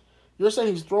 You're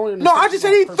saying he's throwing them. No, I just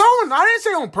said he's throwing them. I didn't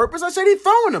say on purpose. I said he's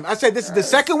throwing them. I said this is the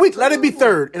second week. Let it be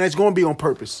third, and it's going to be on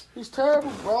purpose. He's terrible,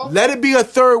 bro. Let it be a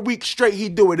third week straight he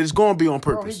do it. It's going to be on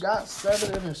purpose. Bro, he got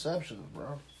 7 interceptions,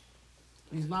 bro.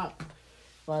 He's not.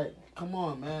 Like, come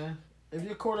on, man. If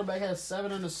your quarterback has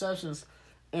 7 interceptions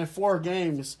in 4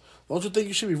 games, don't you think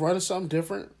you should be running something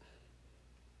different?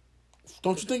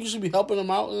 Don't you think you should be helping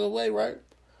him out in a way, right?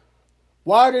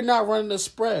 Why are they not running the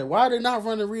spread? Why are they not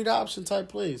running read option type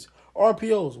plays?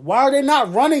 RPOs. Why are they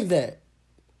not running that?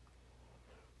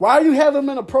 Why do you have him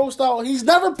in a pro style? He's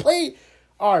never played.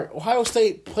 All right, Ohio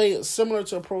State played similar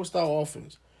to a pro style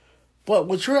offense. But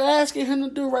what you're asking him to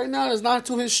do right now is not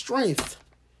to his strength.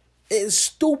 It's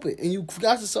stupid. And you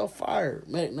got yourself fired,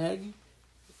 Matt Nagy.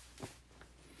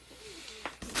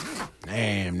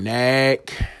 Damn,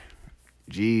 Nick.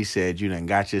 G said you done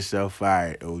got yourself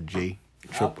fired, OG.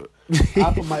 Triple.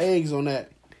 I put my eggs on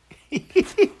that.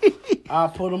 I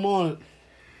put them on it.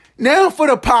 Now for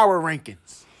the power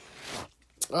rankings.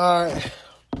 All right.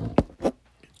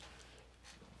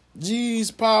 G's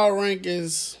power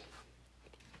rankings.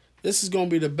 This is going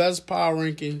to be the best power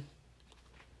ranking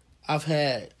I've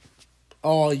had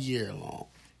all year long.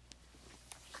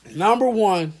 Number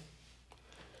 1,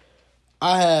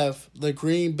 I have the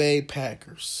Green Bay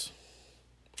Packers.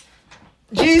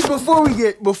 G's,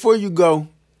 before you go,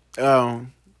 I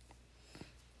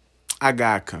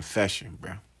got a confession,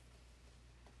 bro.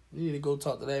 You need to go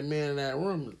talk to that man in that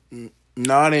room.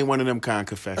 No, it ain't one of them kind of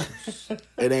confessions.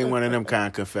 It ain't one of them kind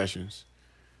of confessions.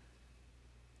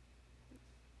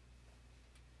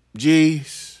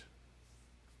 Jeez.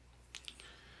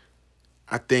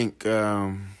 I think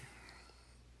Aaron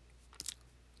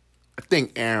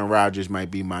Rodgers might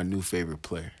be my new favorite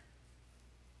player.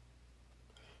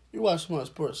 You watch Smart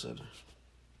Sports Center.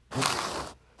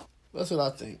 That's what I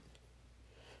think.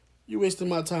 You wasting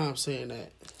my time saying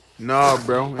that. No,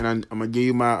 bro, and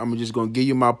I'm just gonna give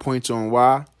you my points on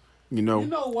why. You know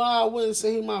why I wouldn't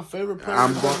say he's my favorite player?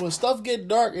 Because when stuff get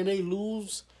dark and they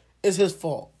lose, it's his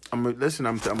fault. I'm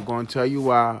going to tell you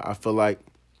why I feel like,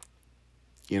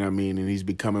 you know what I mean, and he's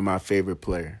becoming my favorite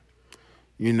player.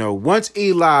 You know, once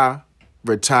Eli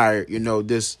retired, you know,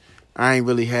 I ain't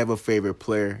really have a favorite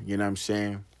player, you know what I'm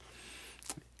saying?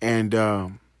 And,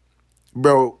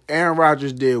 bro, Aaron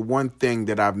Rodgers did one thing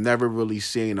that I've never really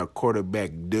seen a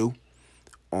quarterback do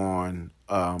on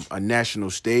a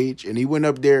national stage. And he went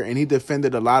up there and he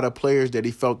defended a lot of players that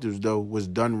he felt as though was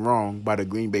done wrong by the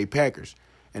Green Bay Packers.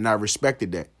 And I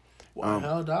respected that.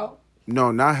 Held out?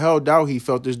 No, not held out. He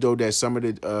felt as though that some of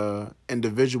the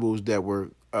individuals that were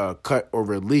cut or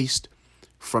released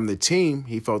from the team,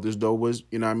 he felt as though was,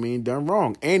 you know what I mean, done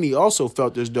wrong. And he also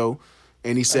felt as though,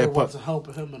 and he said, wasn't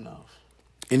helping him enough.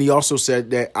 And he also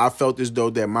said that I felt as though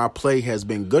that my play has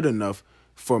been good enough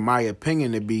for my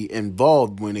opinion to be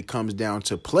involved when it comes down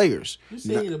to players. You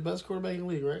say he's the best quarterback in the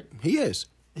league, right? He is.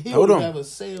 Hold on. Have a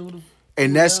say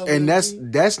and that's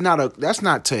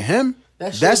not to him.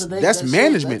 That's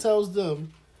management. That tells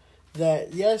them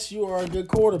that yes, you are a good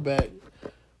quarterback,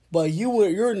 but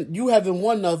you haven't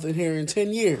won nothing here in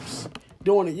 10 years.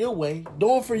 Doing it your way,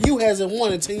 doing for you hasn't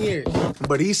won in 10 years.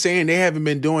 But he's saying they haven't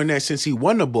been doing that since he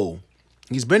won the bowl.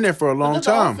 He's been there for a long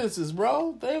time. The offenses,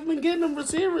 bro. They've been getting them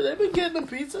receivers. They've been getting them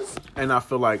pieces. And I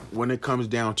feel like when it comes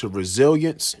down to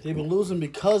resilience, they've been losing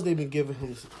because they've been giving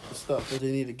him the stuff that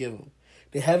they need to give him.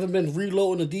 They haven't been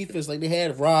reloading the defense like they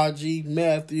had Raji,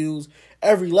 Matthews,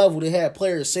 every level. They had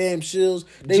players, Sam Shields.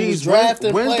 They was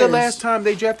drafting When's players. the last time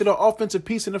they drafted an offensive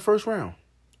piece in the first round?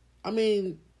 I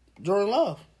mean, Jordan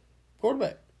Love,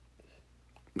 quarterback.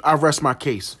 I rest my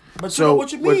case. But you know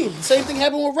what you mean. The same thing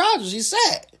happened with Rodgers. He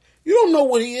sat. You don't know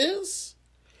what he is.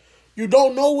 You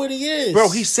don't know what he is. Bro,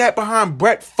 he sat behind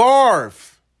Brett Favre.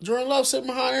 Jordan Love sitting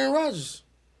behind Aaron Rodgers.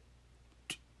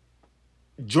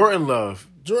 Jordan Love.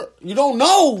 You don't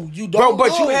know. You don't know.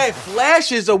 But you had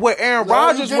flashes of what Aaron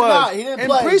Rodgers was he didn't in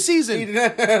play. preseason.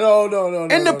 No.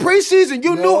 In the preseason,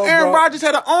 you knew Aaron Rodgers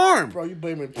had an arm. Bro, you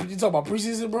talking about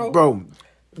preseason, bro? Bro,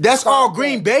 that's all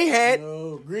Green Bay had.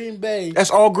 No, Green Bay. That's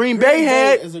all Green Bay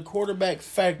had. Is a quarterback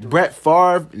factory. Brett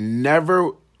Favre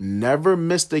never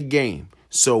missed a game.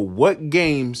 So what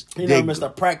games? He never missed a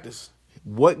practice.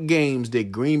 What games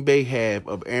did Green Bay have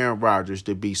of Aaron Rodgers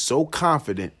to be so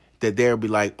confident that they'll be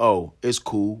like, oh, it's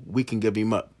cool, we can give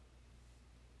him up?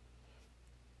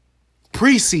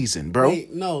 Preseason, bro.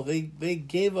 They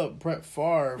gave up Brett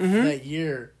Favre that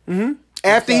year. Mm-hmm.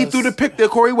 After he threw the pick to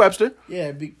Corey Webster.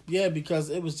 Yeah,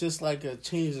 because it was just like a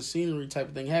change of scenery type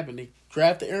of thing happened. They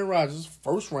drafted Aaron Rodgers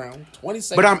first round,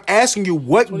 22nd. But I'm asking you,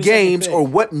 what games or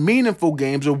what meaningful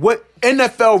games or what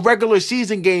NFL regular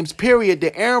season games, period,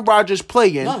 did Aaron Rodgers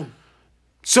play in? None.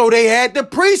 So they had the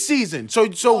preseason.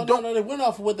 No, they went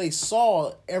off of what they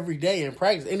saw every day in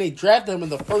practice, and they drafted him in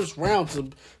the first round to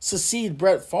succeed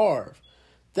Brett Favre.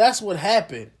 That's what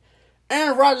happened.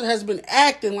 Aaron Rodgers has been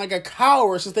acting like a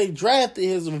coward since they drafted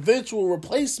his eventual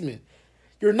replacement.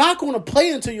 You're not going to play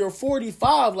until you're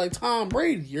 45 like Tom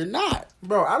Brady. You're not.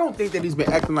 Bro, I don't think that he's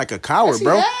been acting like a coward, Yes,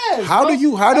 bro. he has, How bro. do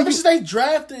you? Ever since they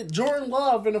drafted Jordan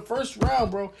Love in the first round,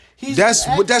 bro, That's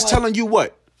telling you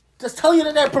what? Just telling you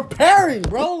that they're preparing,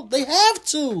 bro. They have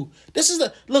to. This is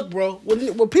look, bro.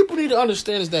 What people need to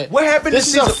understand is that what happened this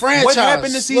this is season? a franchise. What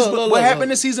happened this season? Look, what happened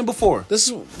this season before?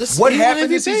 This what he happened won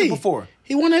this MVP. season before?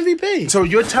 He won MVP. So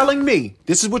you're telling me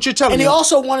this is what you're telling And me? he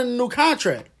also won a new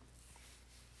contract.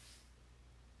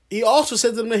 He also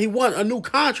said to them that he won a new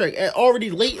contract already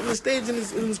late in the stage in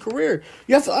his career.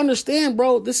 You have to understand,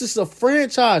 bro. This is a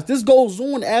franchise. This goes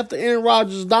on after Aaron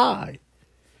Rodgers died.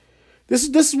 This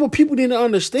is what people need to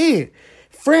understand.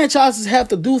 Franchises have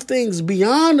to do things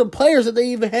beyond the players that they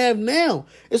even have now.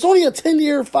 It's only a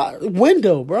 10-year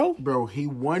window, bro. Bro, he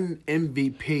won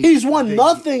MVP. He's won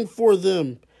nothing for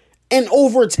them in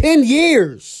over 10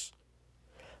 years.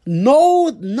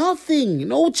 Nothing.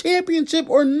 No championship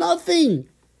or nothing.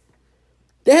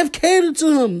 They have catered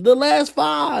to him the last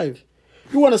 5.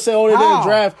 You want to say, they didn't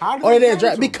draft. They didn't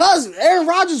draft. Because Aaron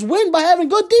Rodgers win by having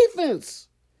good defense.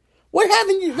 What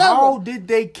haven't you done? How did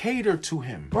they cater to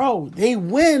him? Bro, they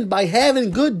win by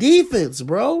having good defense,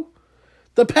 bro.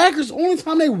 The Packers, only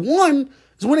time they won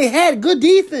is when they had good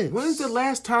defense. When's the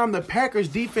last time the Packers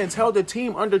defense held a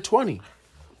team under 20?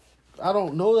 I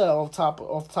don't know that off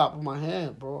the top of my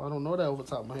head, bro. I don't know that off the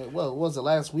top of my head. Well, was it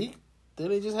last week? Did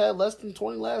they just have less than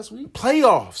 20 last week?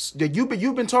 Playoffs.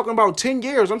 You've been talking about 10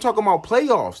 years. I'm talking about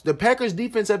playoffs. The Packers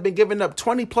defense have been giving up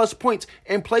 20-plus points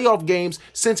in playoff games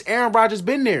since Aaron Rodgers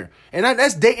been there. And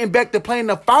that's dating back to playing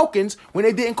the Falcons when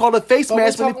they didn't call a face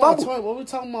mask when he fumbled. What we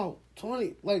talking about?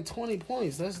 20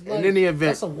 points. That's like, and in the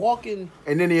event, that's a walk-in.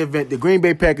 And in the event, the Green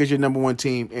Bay Packers your number 1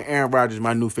 team, and Aaron Rodgers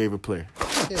my new favorite player.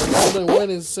 Yeah, they've been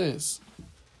winning since.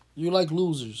 You like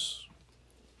losers.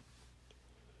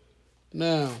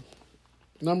 Now,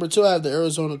 number 2, I have the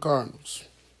Arizona Cardinals.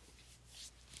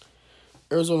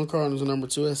 Arizona Cardinals are number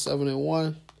 2 at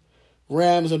 7-1.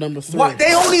 Rams are number 3. What?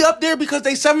 They only up there because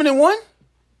they 7-1?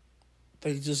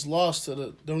 They just lost to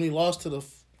the. They only lost to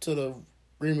the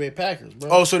Green Bay Packers, bro.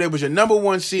 Oh, so they was your number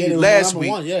 1 seed last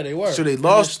week. Yeah, they were. So they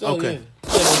lost. Still, okay. Yeah,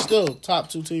 they're still top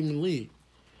 2 team in the league.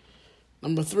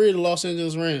 Number 3, the Los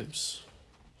Angeles Rams.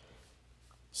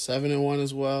 7-1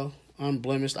 as well,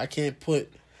 unblemished. I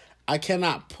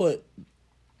cannot put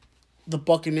the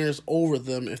Buccaneers over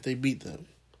them if they beat them.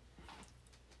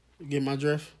 You get my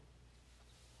drift?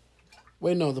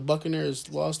 Wait, no, the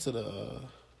Buccaneers lost to the.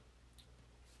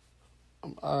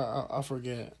 I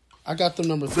forget. I got them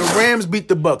number 3. The Rams beat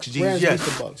the Bucks. G. Rams yes.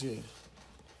 beat the Bucks. Yeah.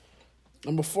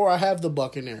 Number 4, I have the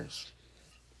Buccaneers,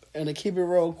 and to keep it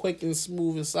real quick and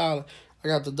smooth and solid, I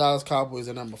got the Dallas Cowboys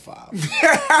at number 5.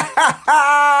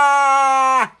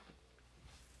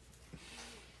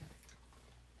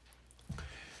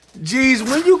 Jeez,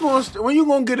 when you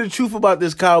gonna get the truth about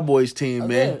this Cowboys team,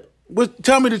 man?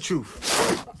 Tell me the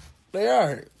truth. They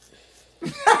are.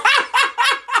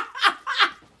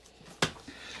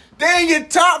 They in your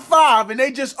top 5 and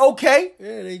they just okay.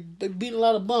 Yeah, they beat a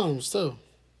lot of bums too.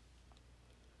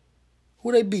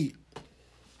 Who they beat?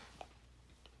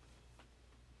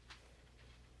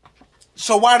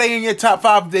 So why they in your top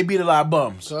 5 if they beat a lot of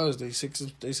bums? Because they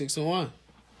 6-1.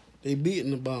 They beating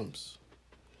the bums.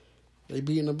 I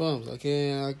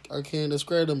can't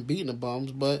describe them beating the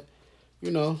bums, but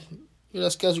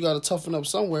that schedule got to toughen up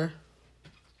somewhere,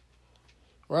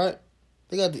 right?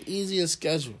 They got the easiest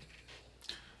schedule.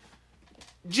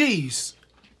 Jeez,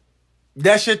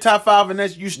 that's your top 5 and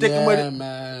that's you sticking with it? Yeah,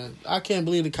 man. I can't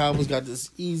believe the Cowboys got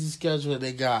this easy schedule that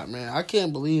they got, man. I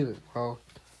can't believe it, bro.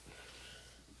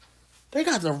 They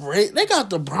got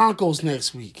the Broncos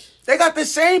next week. They got the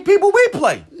same people we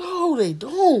play. No, they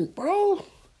don't, bro.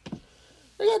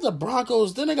 They got the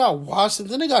Broncos, then they got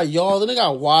Washington, then they got y'all, then they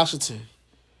got Washington.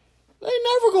 They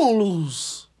never gonna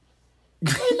lose.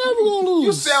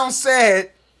 You sound sad.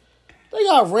 They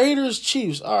got Raiders,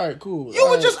 Chiefs. All right, cool.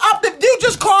 You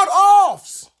just called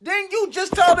offs. Then you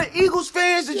just tell the Eagles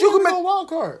fans that you can make a wild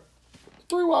card.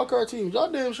 3 wild card teams.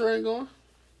 Y'all damn sure ain't going.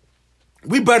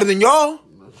 We better than y'all.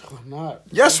 I'm not.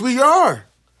 Yes, we are.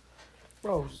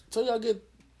 Bro, till y'all get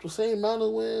the same amount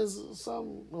of wins,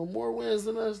 or more wins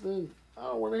than us, then I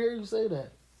don't want to hear you say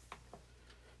that.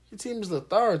 Your team is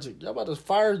lethargic. Y'all about to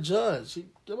fire Judge.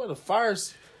 Y'all about to fire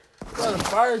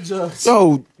Judge.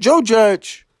 So, Joe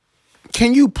Judge,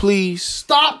 can you please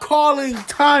stop calling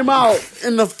timeout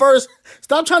in the first?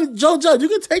 Stop trying to Joe Judge. You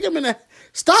can take him in the.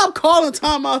 Stop calling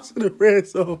timeouts in the red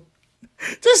zone.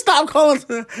 Just stop calling.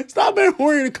 Stop being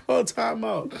worried to call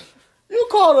timeout. You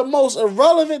call the most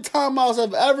irrelevant timeouts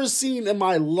I've ever seen in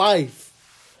my life.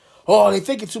 Oh, they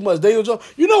thinking too much. Daniel Jones.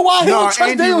 You know why he don't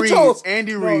trust Daniel Jones?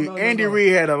 Andy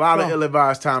Reid had a lot of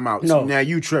ill-advised timeouts. No. Now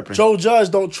you tripping. Joe Judge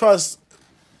don't trust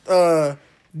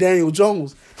Daniel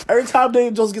Jones. Every time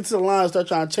Daniel Jones gets to the line and start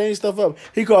trying to change stuff up,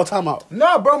 he called timeout.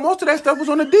 No, bro, most of that stuff was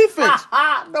on the defense.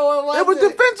 No, it wasn't. It was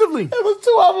defensively. It was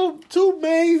two of them, two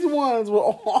main ones with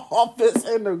offense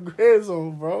and the grid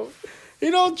zone, bro.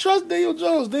 He don't trust Daniel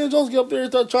Jones. Daniel Jones get up there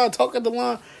and start trying to talk at the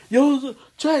line. Yo,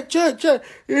 check.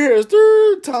 Here's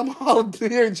third timeout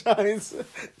here, Giants.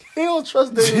 He don't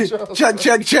trust Daniel Jones.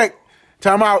 Check.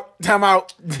 Timeout.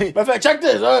 Matter of fact, check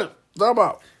this.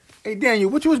 Timeout. Hey, Daniel,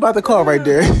 what you was about to call right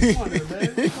there? Come on there,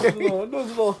 man. You're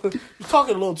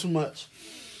talking a little too much.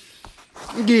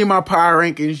 Give you my power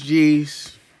rankings,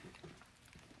 G's.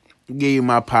 Give you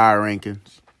my power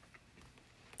rankings.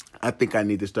 I think I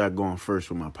need to start going first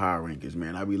with my power rankings,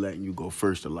 man. I be letting you go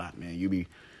first a lot, man. You be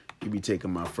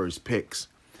taking my first picks.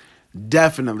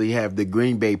 Definitely have the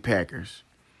Green Bay Packers,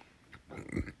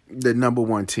 the number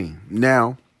one team.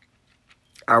 Now,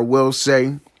 I will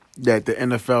say that the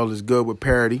NFL is good with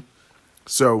parity.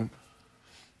 So,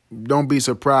 don't be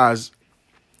surprised,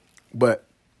 but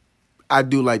I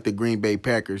do like the Green Bay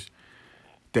Packers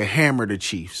to hammer the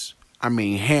Chiefs. I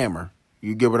mean, hammer.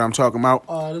 You get what I'm talking about?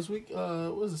 This week,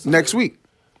 what is it? Next week.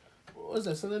 What is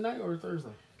that, Sunday night or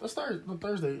Thursday? Let's start on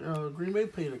Thursday. Green Bay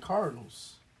played the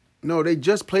Cardinals. No, they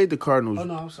just played the Cardinals. Oh,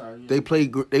 no, I'm sorry. Yeah. They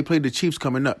played the Chiefs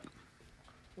coming up.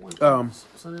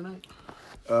 Sunday night?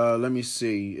 Let me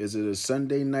see. Is it a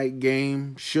Sunday night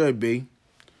game? Should be.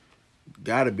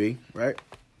 Gotta be, right?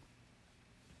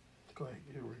 Go ahead,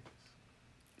 get your rankings.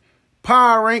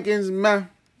 Power rankings, man.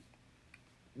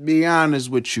 Be honest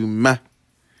with you, man.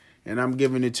 And I'm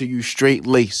giving it to you straight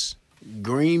lace.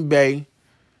 Green Bay,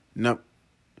 number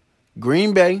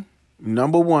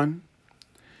one.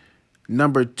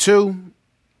 Number two,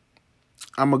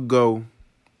 I'm going to go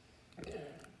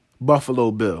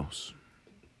Buffalo Bills.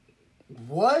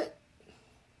 What?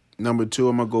 Number two,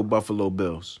 I'm going to go Buffalo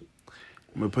Bills.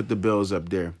 I'm going to put the Bills up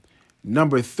there.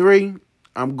 Number three,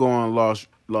 I'm going Los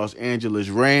Angeles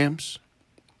Rams.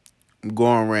 I'm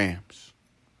going Rams.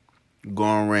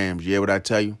 You hear what I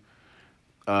tell you?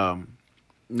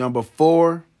 Number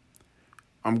four,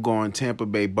 I'm going Tampa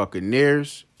Bay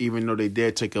Buccaneers. Even though they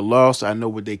did take a loss, I know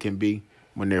what they can be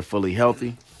when they're fully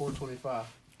healthy. 425.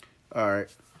 All right.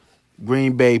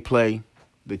 Green Bay play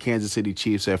the Kansas City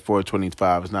Chiefs at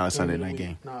 425. It's not a Sunday night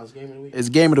game. No, it's game of the week. It's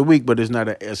game of the week, but it's not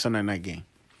a Sunday night game.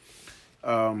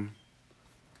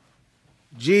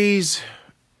 G's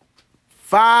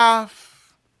 5.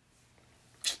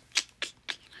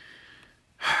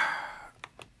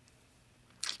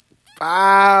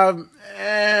 I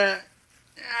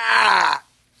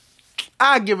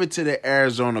give it to the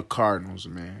Arizona Cardinals,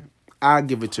 man. I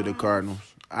give it to the Cardinals.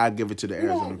 You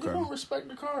don't respect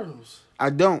the Cardinals. I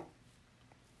don't.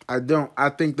 I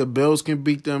think the Bills can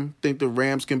beat them. Think the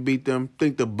Rams can beat them.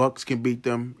 Think the Bucks can beat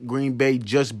them. Green Bay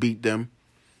just beat them.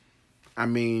 I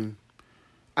mean,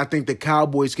 I think the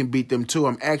Cowboys can beat them too.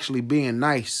 I'm actually being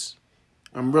nice.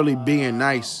 I'm really being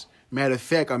nice. Matter of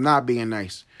fact, I'm not being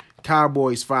nice.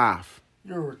 Cowboys 5.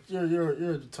 You're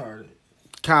retarded.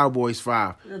 Cowboys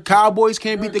 5. Cowboys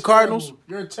can't beat the Cardinals.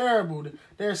 You're terrible.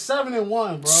 They're 7-1,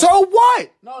 bro. So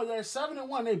what? No, they're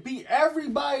 7-1. They beat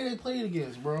everybody they played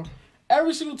against, bro.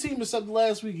 Every single team except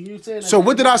last week. And you're saying that. So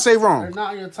what did I say wrong? They're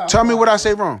not in your top Tell me five. what I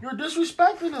say wrong. You're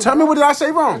disrespecting them. Tell me what did I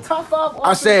say wrong. They're top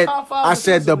 5. I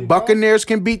said the Buccaneers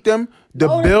can beat them. The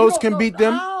Bills can beat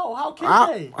them. How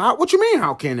can they? What you mean?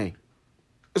 How can they?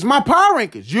 It's my power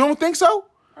rankings. You don't think so?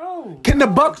 Bro. Can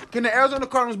the Arizona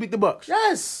Cardinals beat the Bucks?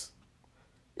 Yes,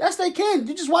 they can.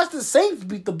 You just watched the Saints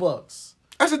beat the Bucks.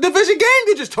 That's a division game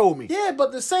you just told me. Yeah,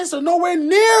 but the Saints are nowhere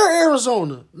near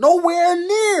Arizona. Nowhere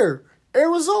near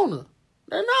Arizona.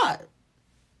 They're not.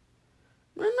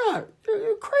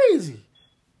 You're crazy.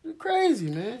 You're crazy,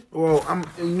 man. Well,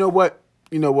 you know what?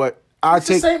 It's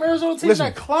the same Arizona team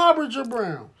that clobbered your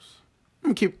Browns.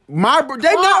 I'm keep they're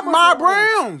not my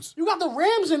Browns. You got the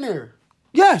Rams in there.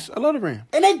 Yes, I love the Rams.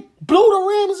 And they blew the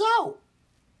Rams out.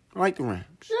 I like the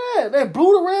Rams. Yeah, they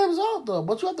blew the Rams out, though.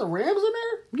 But you got the Rams in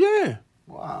there? Yeah.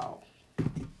 Wow.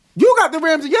 You got the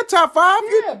Rams in your top 5?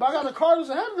 Yeah, but I got the Cardinals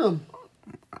ahead of them.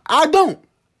 I don't.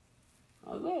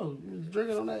 I know. You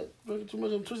drinking too much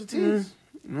of them Twisted Teas.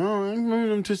 No, I ain't drinking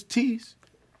them Twisted Teas.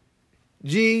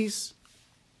 G's.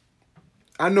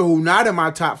 I know who not in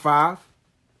my top 5.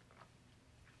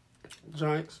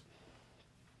 Giants.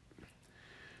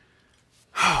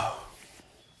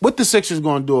 What the Sixers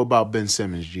going to do about Ben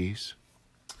Simmons, G's?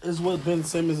 Is what Ben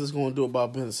Simmons is going to do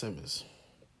about Ben Simmons.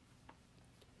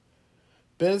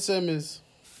 Ben Simmons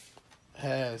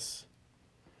has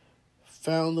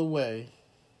found a way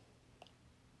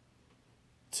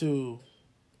to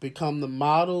become the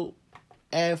model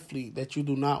athlete that you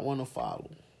do not want to follow.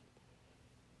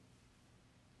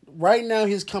 Right now,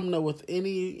 he's coming up with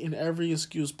any and every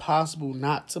excuse possible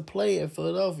not to play at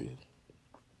Philadelphia.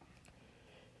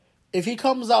 If he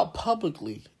comes out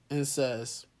publicly and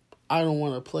says, I don't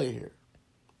want to play here,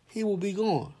 he will be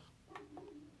gone.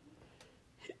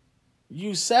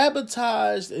 You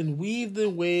sabotaged and weaved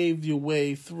and waved your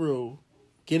way through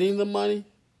getting the money.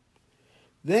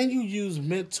 Then you use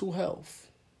mental health,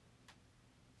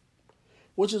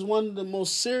 which is one of the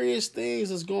most serious things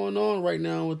that's going on right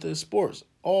now with the sports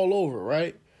all over,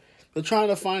 right? They're trying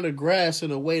to find a grasp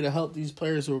and a way to help these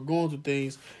players who are going through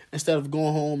things instead of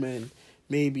going home and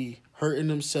maybe hurting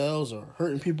themselves or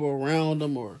hurting people around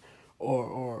them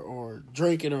or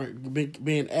drinking or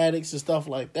being addicts and stuff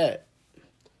like that.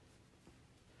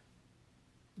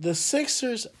 The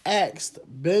Sixers asked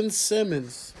Ben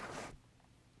Simmons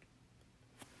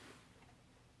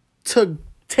to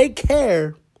take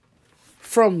care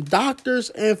from doctors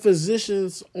and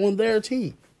physicians on their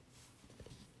team.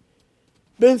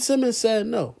 Ben Simmons said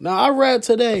no. Now, I read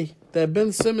today that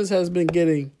Ben Simmons has been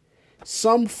getting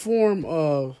some form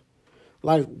of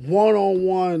like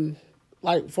one-on-one,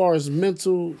 like far as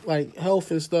mental like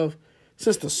health and stuff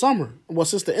since the summer. Well,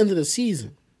 since the end of the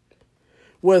season.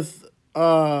 With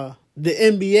the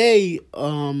NBA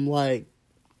like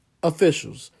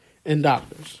officials and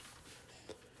doctors.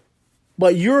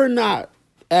 But you're not,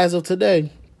 as of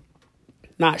today,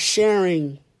 not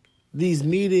sharing these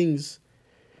meetings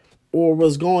or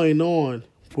what's going on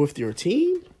with your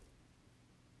team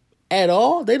at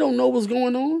all. They don't know what's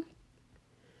going on.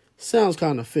 Sounds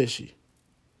kind of fishy.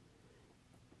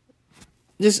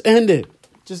 Just end it.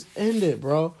 Just end it,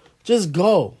 bro. Just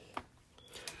go.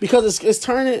 Because it's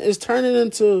turning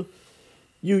into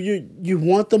you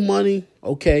want the money.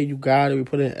 Okay, you got it. We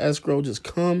put it in escrow. Just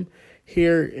come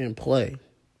here and play.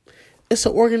 It's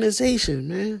an organization,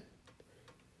 man.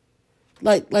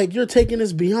 Like you're taking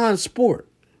this beyond sport.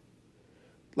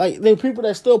 Like there are people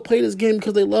that still play this game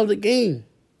because they love the game.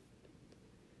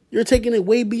 You're taking it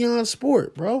way beyond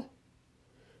sport, bro.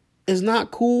 It's not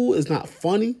cool. It's not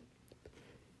funny.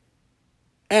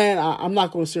 And I'm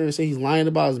not going to sit here and say he's lying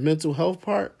about his mental health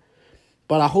part,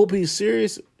 but I hope he's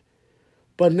serious.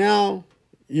 But now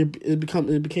it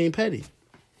became petty.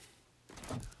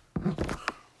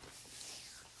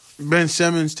 Ben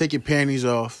Simmons, take your panties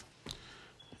off.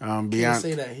 Can't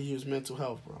say that. He used mental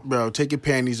health, bro. Bro, take your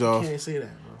panties off. Can't say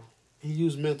that, bro. He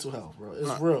used mental health, bro.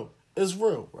 It's real. It's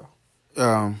real,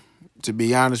 bro. To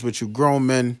be honest with you, grown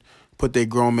men put their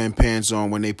grown men pants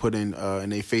on when they put in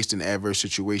and they faced in adverse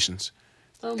situations.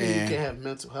 I don't mean you can't have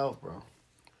mental health, bro.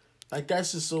 Like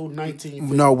that's just so 1950s.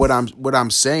 No, what I'm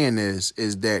saying is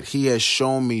that he has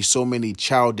shown me so many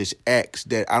childish acts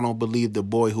that I don't believe the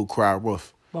boy who cried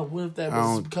wolf. But what if that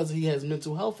was because he has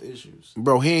mental health issues?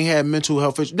 Bro, he ain't had mental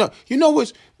health issues. No, you know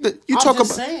what? You I'm talk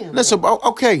just about. saying, listen,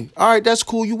 okay, all right, that's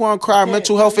cool. You want to cry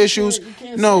mental health issues? You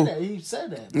can't No, say that. He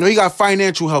said that. No, he got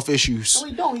financial health issues. No,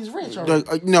 he don't. He's rich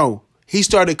already. No, he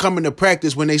started coming to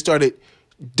practice when they started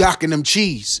docking them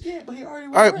cheese. Yeah, but he already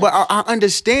was all right, rich. but I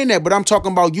understand that. But I'm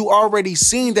talking about you already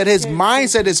seen that his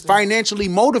mindset is financially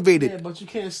motivated. Yeah, but you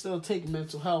can't still take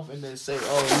mental health and then say,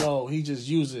 "Oh no, he just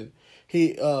using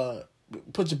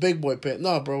put your big boy pants."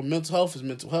 No, bro, mental health is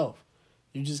mental health.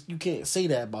 You can't say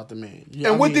that about the man.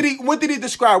 And what did he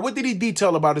describe? What did he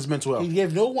detail about his mental health? He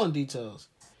gave no one details.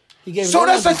 So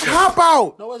that's a cop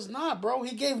out. No, it's not, bro.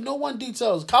 He gave no one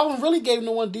details. Calvin really gave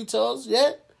no one details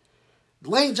yet.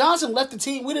 Lane Johnson left the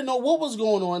team. We didn't know what was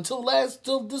going on until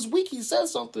this week. He said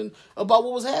something about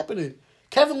what was happening.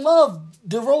 Kevin Love,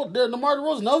 DeMar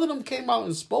DeRozan, none of them came out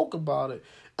and spoke about it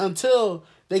until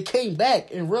they came back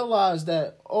and realized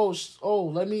that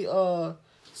let me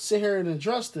sit here and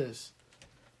address this.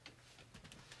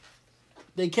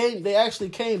 They actually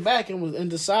came back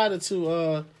and decided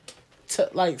to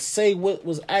say what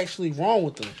was actually wrong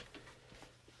with them.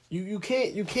 You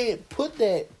can't put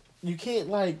that. You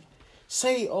can't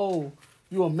say, oh,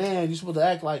 you're a man, you're supposed to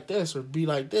act like this or be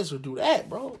like this or do that,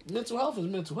 bro. Mental health is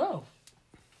mental health.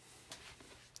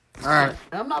 All right.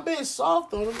 And I'm not being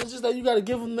soft on him. It's just that you got to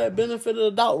give him that benefit of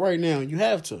the doubt right now. You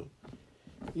have to.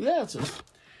 You have to.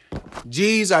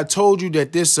 Jeez, I told you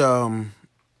that this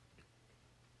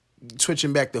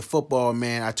switching back to football,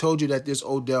 man. I told you that this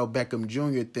Odell Beckham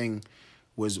Jr. thing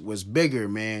was bigger,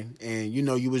 man. And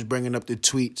you was bringing up the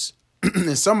tweets,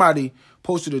 and somebody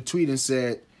posted a tweet and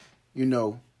said,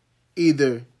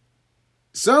 either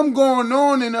something going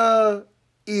on and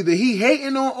either he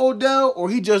hating on Odell or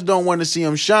he just don't want to see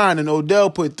him shine. And Odell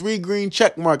put 3 green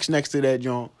check marks next to that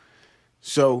joint.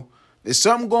 So there's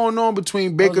something going on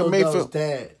between Baker Mayfield.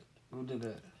 Dad who did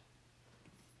that.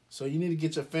 So you need to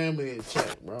get your family in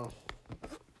check, bro.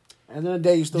 And then the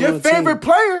day you still Your favorite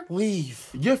player? Leave.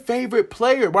 Your favorite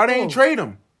player. Why they ain't trade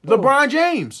him? LeBron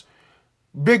James.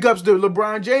 Big ups to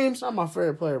LeBron James. Not my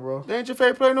favorite player, bro. They ain't your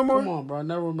favorite player no more? Come on, bro.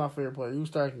 Never was my favorite player. You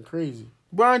starting crazy.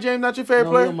 LeBron James not your favorite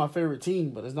player? He's my favorite team,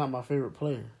 but it's not my favorite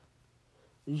player.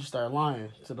 You just start lying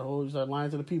to the whole. You start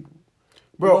lying to the people.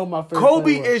 Bro,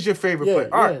 Kobe is your favorite player.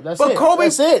 All right, that's but it. Kobe,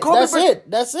 that's it. Kobe,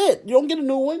 That's it. You don't get a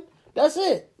new one. That's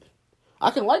it.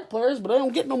 I can like players, but I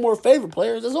don't get no more favorite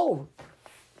players. It's over.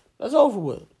 That's over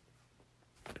with.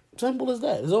 Simple as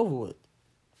that. It's over with.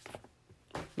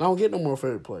 I don't get no more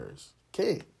favorite players.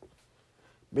 Can't.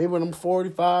 Maybe when I'm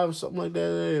 45 or something like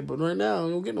that. But right now, I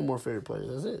don't get no more favorite players.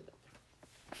 That's it.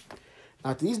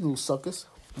 Not these new suckers.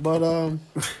 But,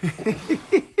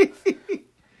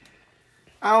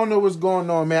 I don't know what's going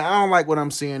on, man. I don't like what I'm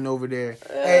seeing over there.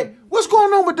 Hey, what's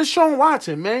going on with Deshaun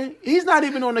Watson, man? He's not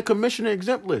even on the commissioner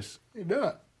exempt list. He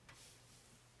not.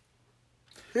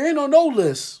 He ain't on no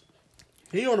list.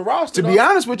 He on the roster. To be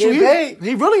honest with you,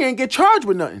 he really ain't get charged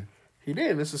with nothing. He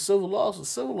did. It's a civil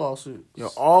lawsuit. Yo,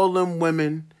 all them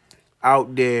women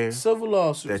out there, civil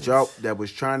lawsuit that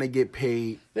was trying to get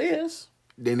paid. Yes.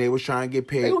 Then they was trying to get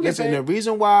paid. Listen, the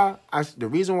reason why I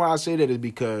say that is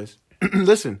because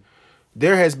listen,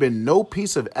 there has been no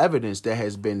piece of evidence that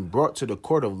has been brought to the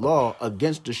court of law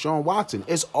against Deshaun Watson.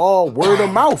 It's all word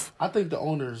of mouth. I think the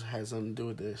owners has something to do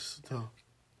with this too.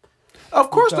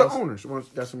 Of course, the owners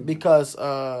got some because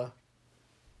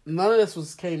none of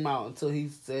this came out until he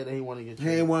said that he wanted to get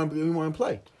traded. He want to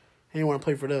play. He didn't want to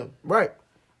play for them. Right.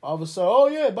 All of a sudden, oh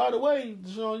yeah, by the way,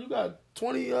 Deshaun, you got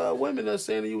 20 women that's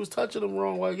saying that you was touching them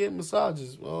wrong while getting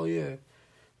massages. Oh yeah,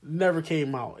 never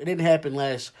came out. It didn't happen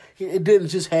It didn't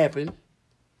just happen,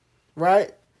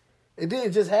 right? It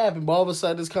didn't just happen. But all of a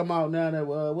sudden, it's come out now that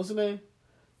what's the name?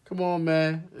 Come on,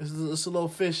 man, it's a little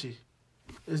fishy.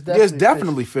 It's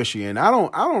definitely fishy, and I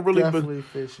don't really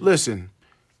fishy. Listen,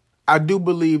 I do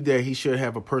believe that he should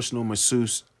have a personal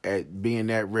masseuse at being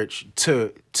that rich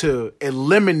to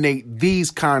eliminate these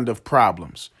kind of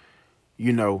problems.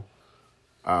 You know,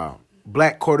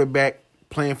 black quarterback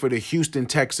playing for the Houston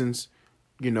Texans.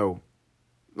 You know,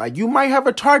 like you might have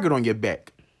a target on your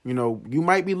back. You know, you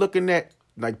might be looking at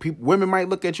women might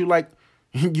look at you like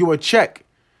you a check.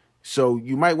 So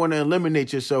you might want to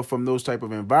eliminate yourself from those type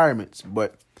of environments,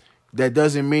 but that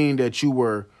doesn't mean that you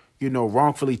were, you know,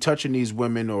 wrongfully touching these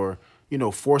women or, you know,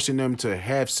 forcing them to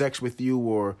have sex with you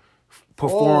or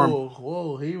perform.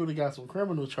 Whoa, he would have got some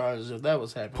criminal charges if that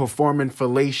was happening. Performing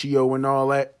fellatio and all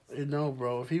that. No,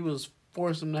 bro. If he was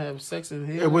forcing them to have sex in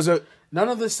him, none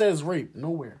of this says rape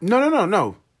nowhere.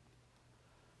 No.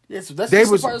 Yeah, so that's the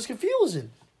part that's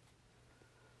confusing.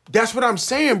 That's what I'm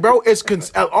saying, bro. It's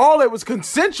all it was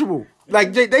consensual.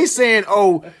 Like they saying,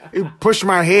 "Oh, he pushed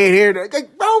my head here."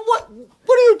 Like, bro, what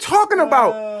are you talking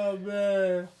about? Oh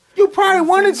man, you probably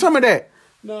wanted some of that.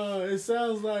 No, it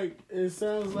sounds like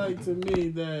to me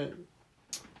that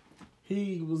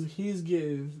he's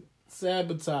getting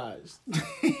sabotaged.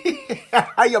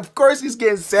 Of course, he's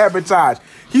getting sabotaged.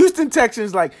 Houston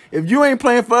Texans, like, if you ain't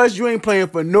playing for us, you ain't playing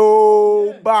for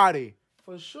nobody.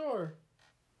 Yeah,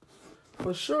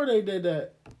 for sure they did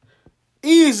that.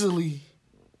 Easily.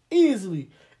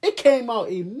 It came out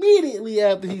immediately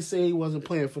after he said he wasn't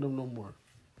playing for them no more.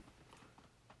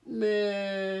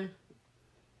 Man.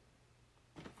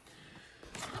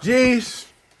 Jeez.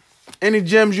 Any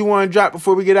gems you want to drop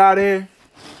before we get out of here?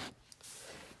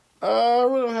 I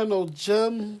really don't have no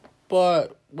gem,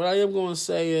 but what I am going to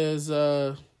say is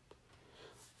to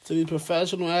the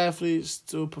professional athletes,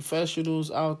 to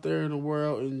professionals out there in the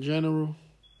world in general,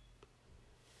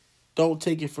 don't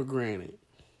take it for granted.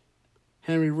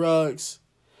 Henry Ruggs,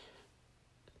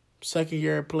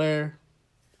 second-year player,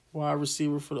 wide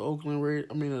receiver for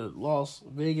the Las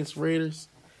Vegas Raiders,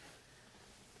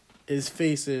 is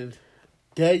facing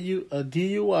a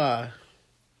DUI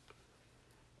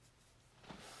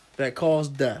that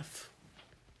caused death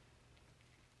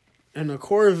in a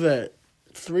Corvette,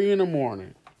 3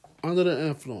 a.m, under the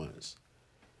influence,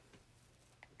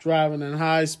 driving at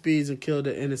high speeds and killed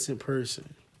an innocent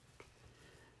person.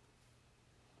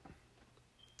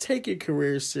 Take your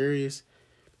career serious.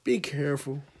 Be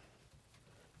careful.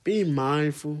 Be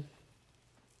mindful.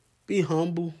 Be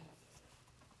humble.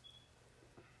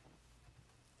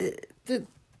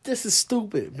 This is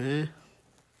stupid, man.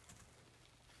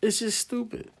 It's just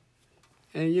stupid.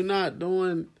 And you're not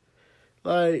doing,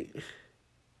 what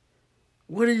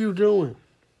are you doing?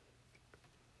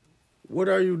 What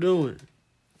are you doing?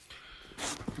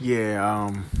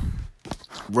 Yeah,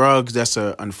 Ruggs, that's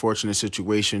an unfortunate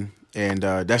situation. And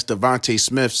that's Devontae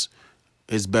Smith's,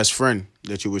 his best friend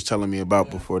that you was telling me about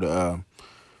before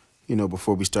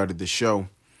before we started the show.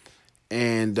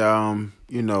 And, I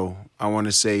want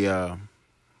to say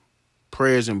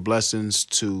prayers and blessings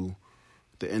to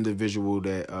the individual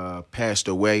that passed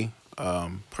away.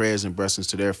 Prayers and blessings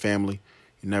to their family.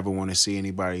 You never want to see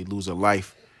anybody lose a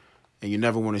life. And you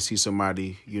never want to see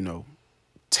somebody,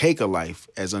 take a life,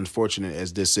 as unfortunate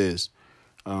as this is,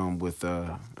 with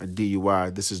a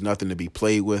DUI. This is nothing to be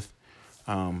played with.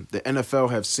 The NFL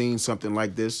have seen something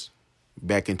like this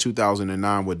back in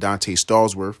 2009 with Dante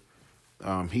Stallsworth.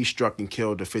 He struck and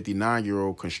killed a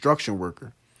 59-year-old construction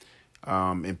worker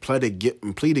and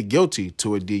pleaded guilty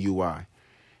to a DUI.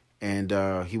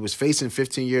 And he was facing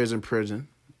 15 years in prison,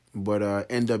 but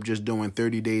ended up just doing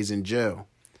 30 days in jail,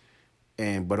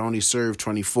 but only served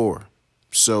 24.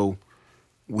 So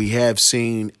we have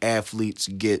seen athletes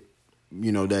get,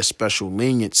 that special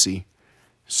leniency.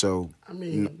 So I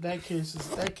mean, that case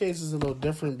is a little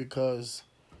different because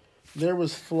there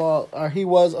was flaw. He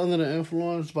was under the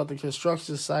influence, but the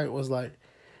construction site was like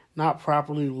not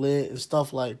properly lit and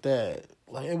stuff like that.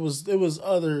 Like it was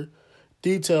other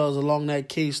details along that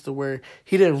case to where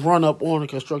he didn't run up on a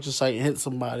construction site and hit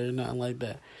somebody or nothing like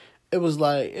that. It was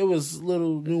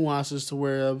little nuances to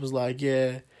where it was like,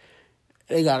 yeah,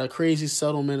 they got a crazy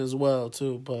settlement as well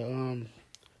too. But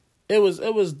it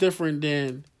was different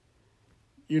than,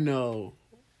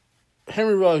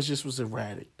 Henry Ruggs just was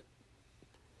erratic.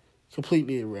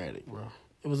 Completely erratic, bro.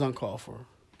 It was uncalled for.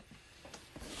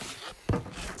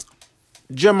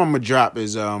 Gem I'm gonna drop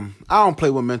is I don't play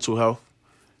with mental health.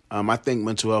 I think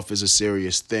mental health is a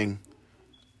serious thing.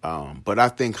 But I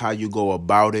think how you go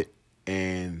about it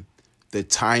and the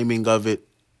timing of it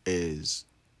is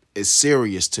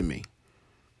serious to me.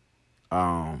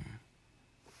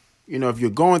 If you're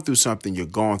going through something, you're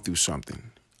going through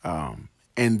something.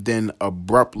 And then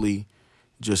abruptly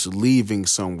just leaving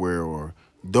somewhere or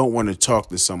don't want to talk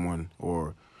to someone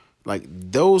or like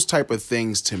those type of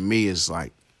things to me is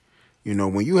like,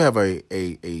 when you have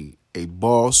a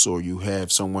boss or you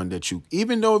have someone that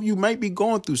even though you might be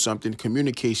going through something,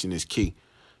 communication is key.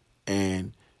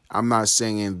 And I'm not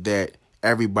saying that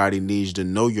everybody needs to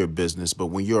know your business, but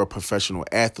when you're a professional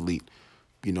athlete,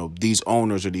 these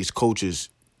owners or these coaches,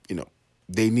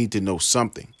 they need to know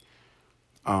something.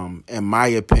 In my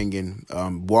opinion,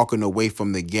 walking away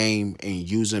from the game and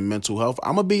using mental health,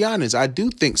 I'm going to be honest, I do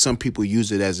think some people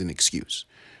use it as an excuse.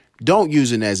 Don't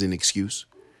use it as an excuse.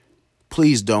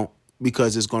 Please don't,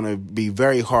 because it's going to be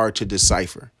very hard to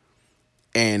decipher.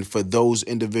 And for those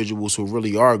individuals who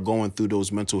really are going through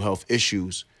those mental health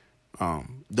issues,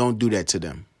 don't do that to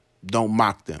them. Don't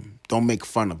mock them. Don't make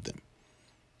fun of them.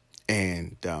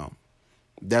 And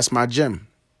that's my gem.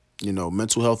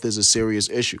 Mental health is a serious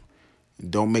issue.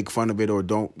 Don't make fun of it or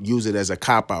don't use it as a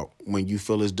cop-out when you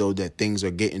feel as though that things are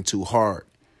getting too hard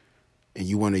and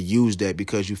you want to use that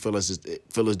because you feel as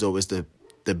though it's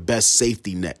the best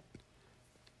safety net.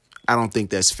 I don't think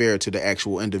that's fair to the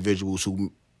actual individuals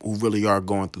who really are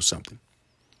going through something.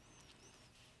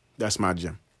 That's my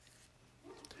gem.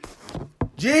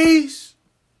 Jeez,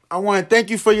 I want to thank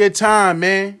you for your time,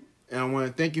 man. And I want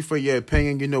to thank you for your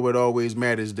opinion. It always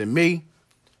matters to me.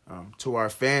 To our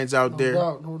fans out there.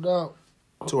 No doubt.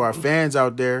 To our fans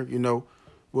out there,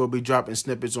 we'll be dropping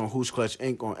snippets on Hooch Clutch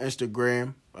Inc. on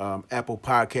Instagram, Apple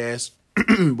Podcasts.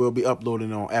 We'll be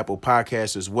uploading on Apple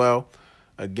Podcasts as well.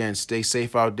 Again, stay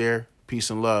safe out there. Peace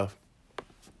and love.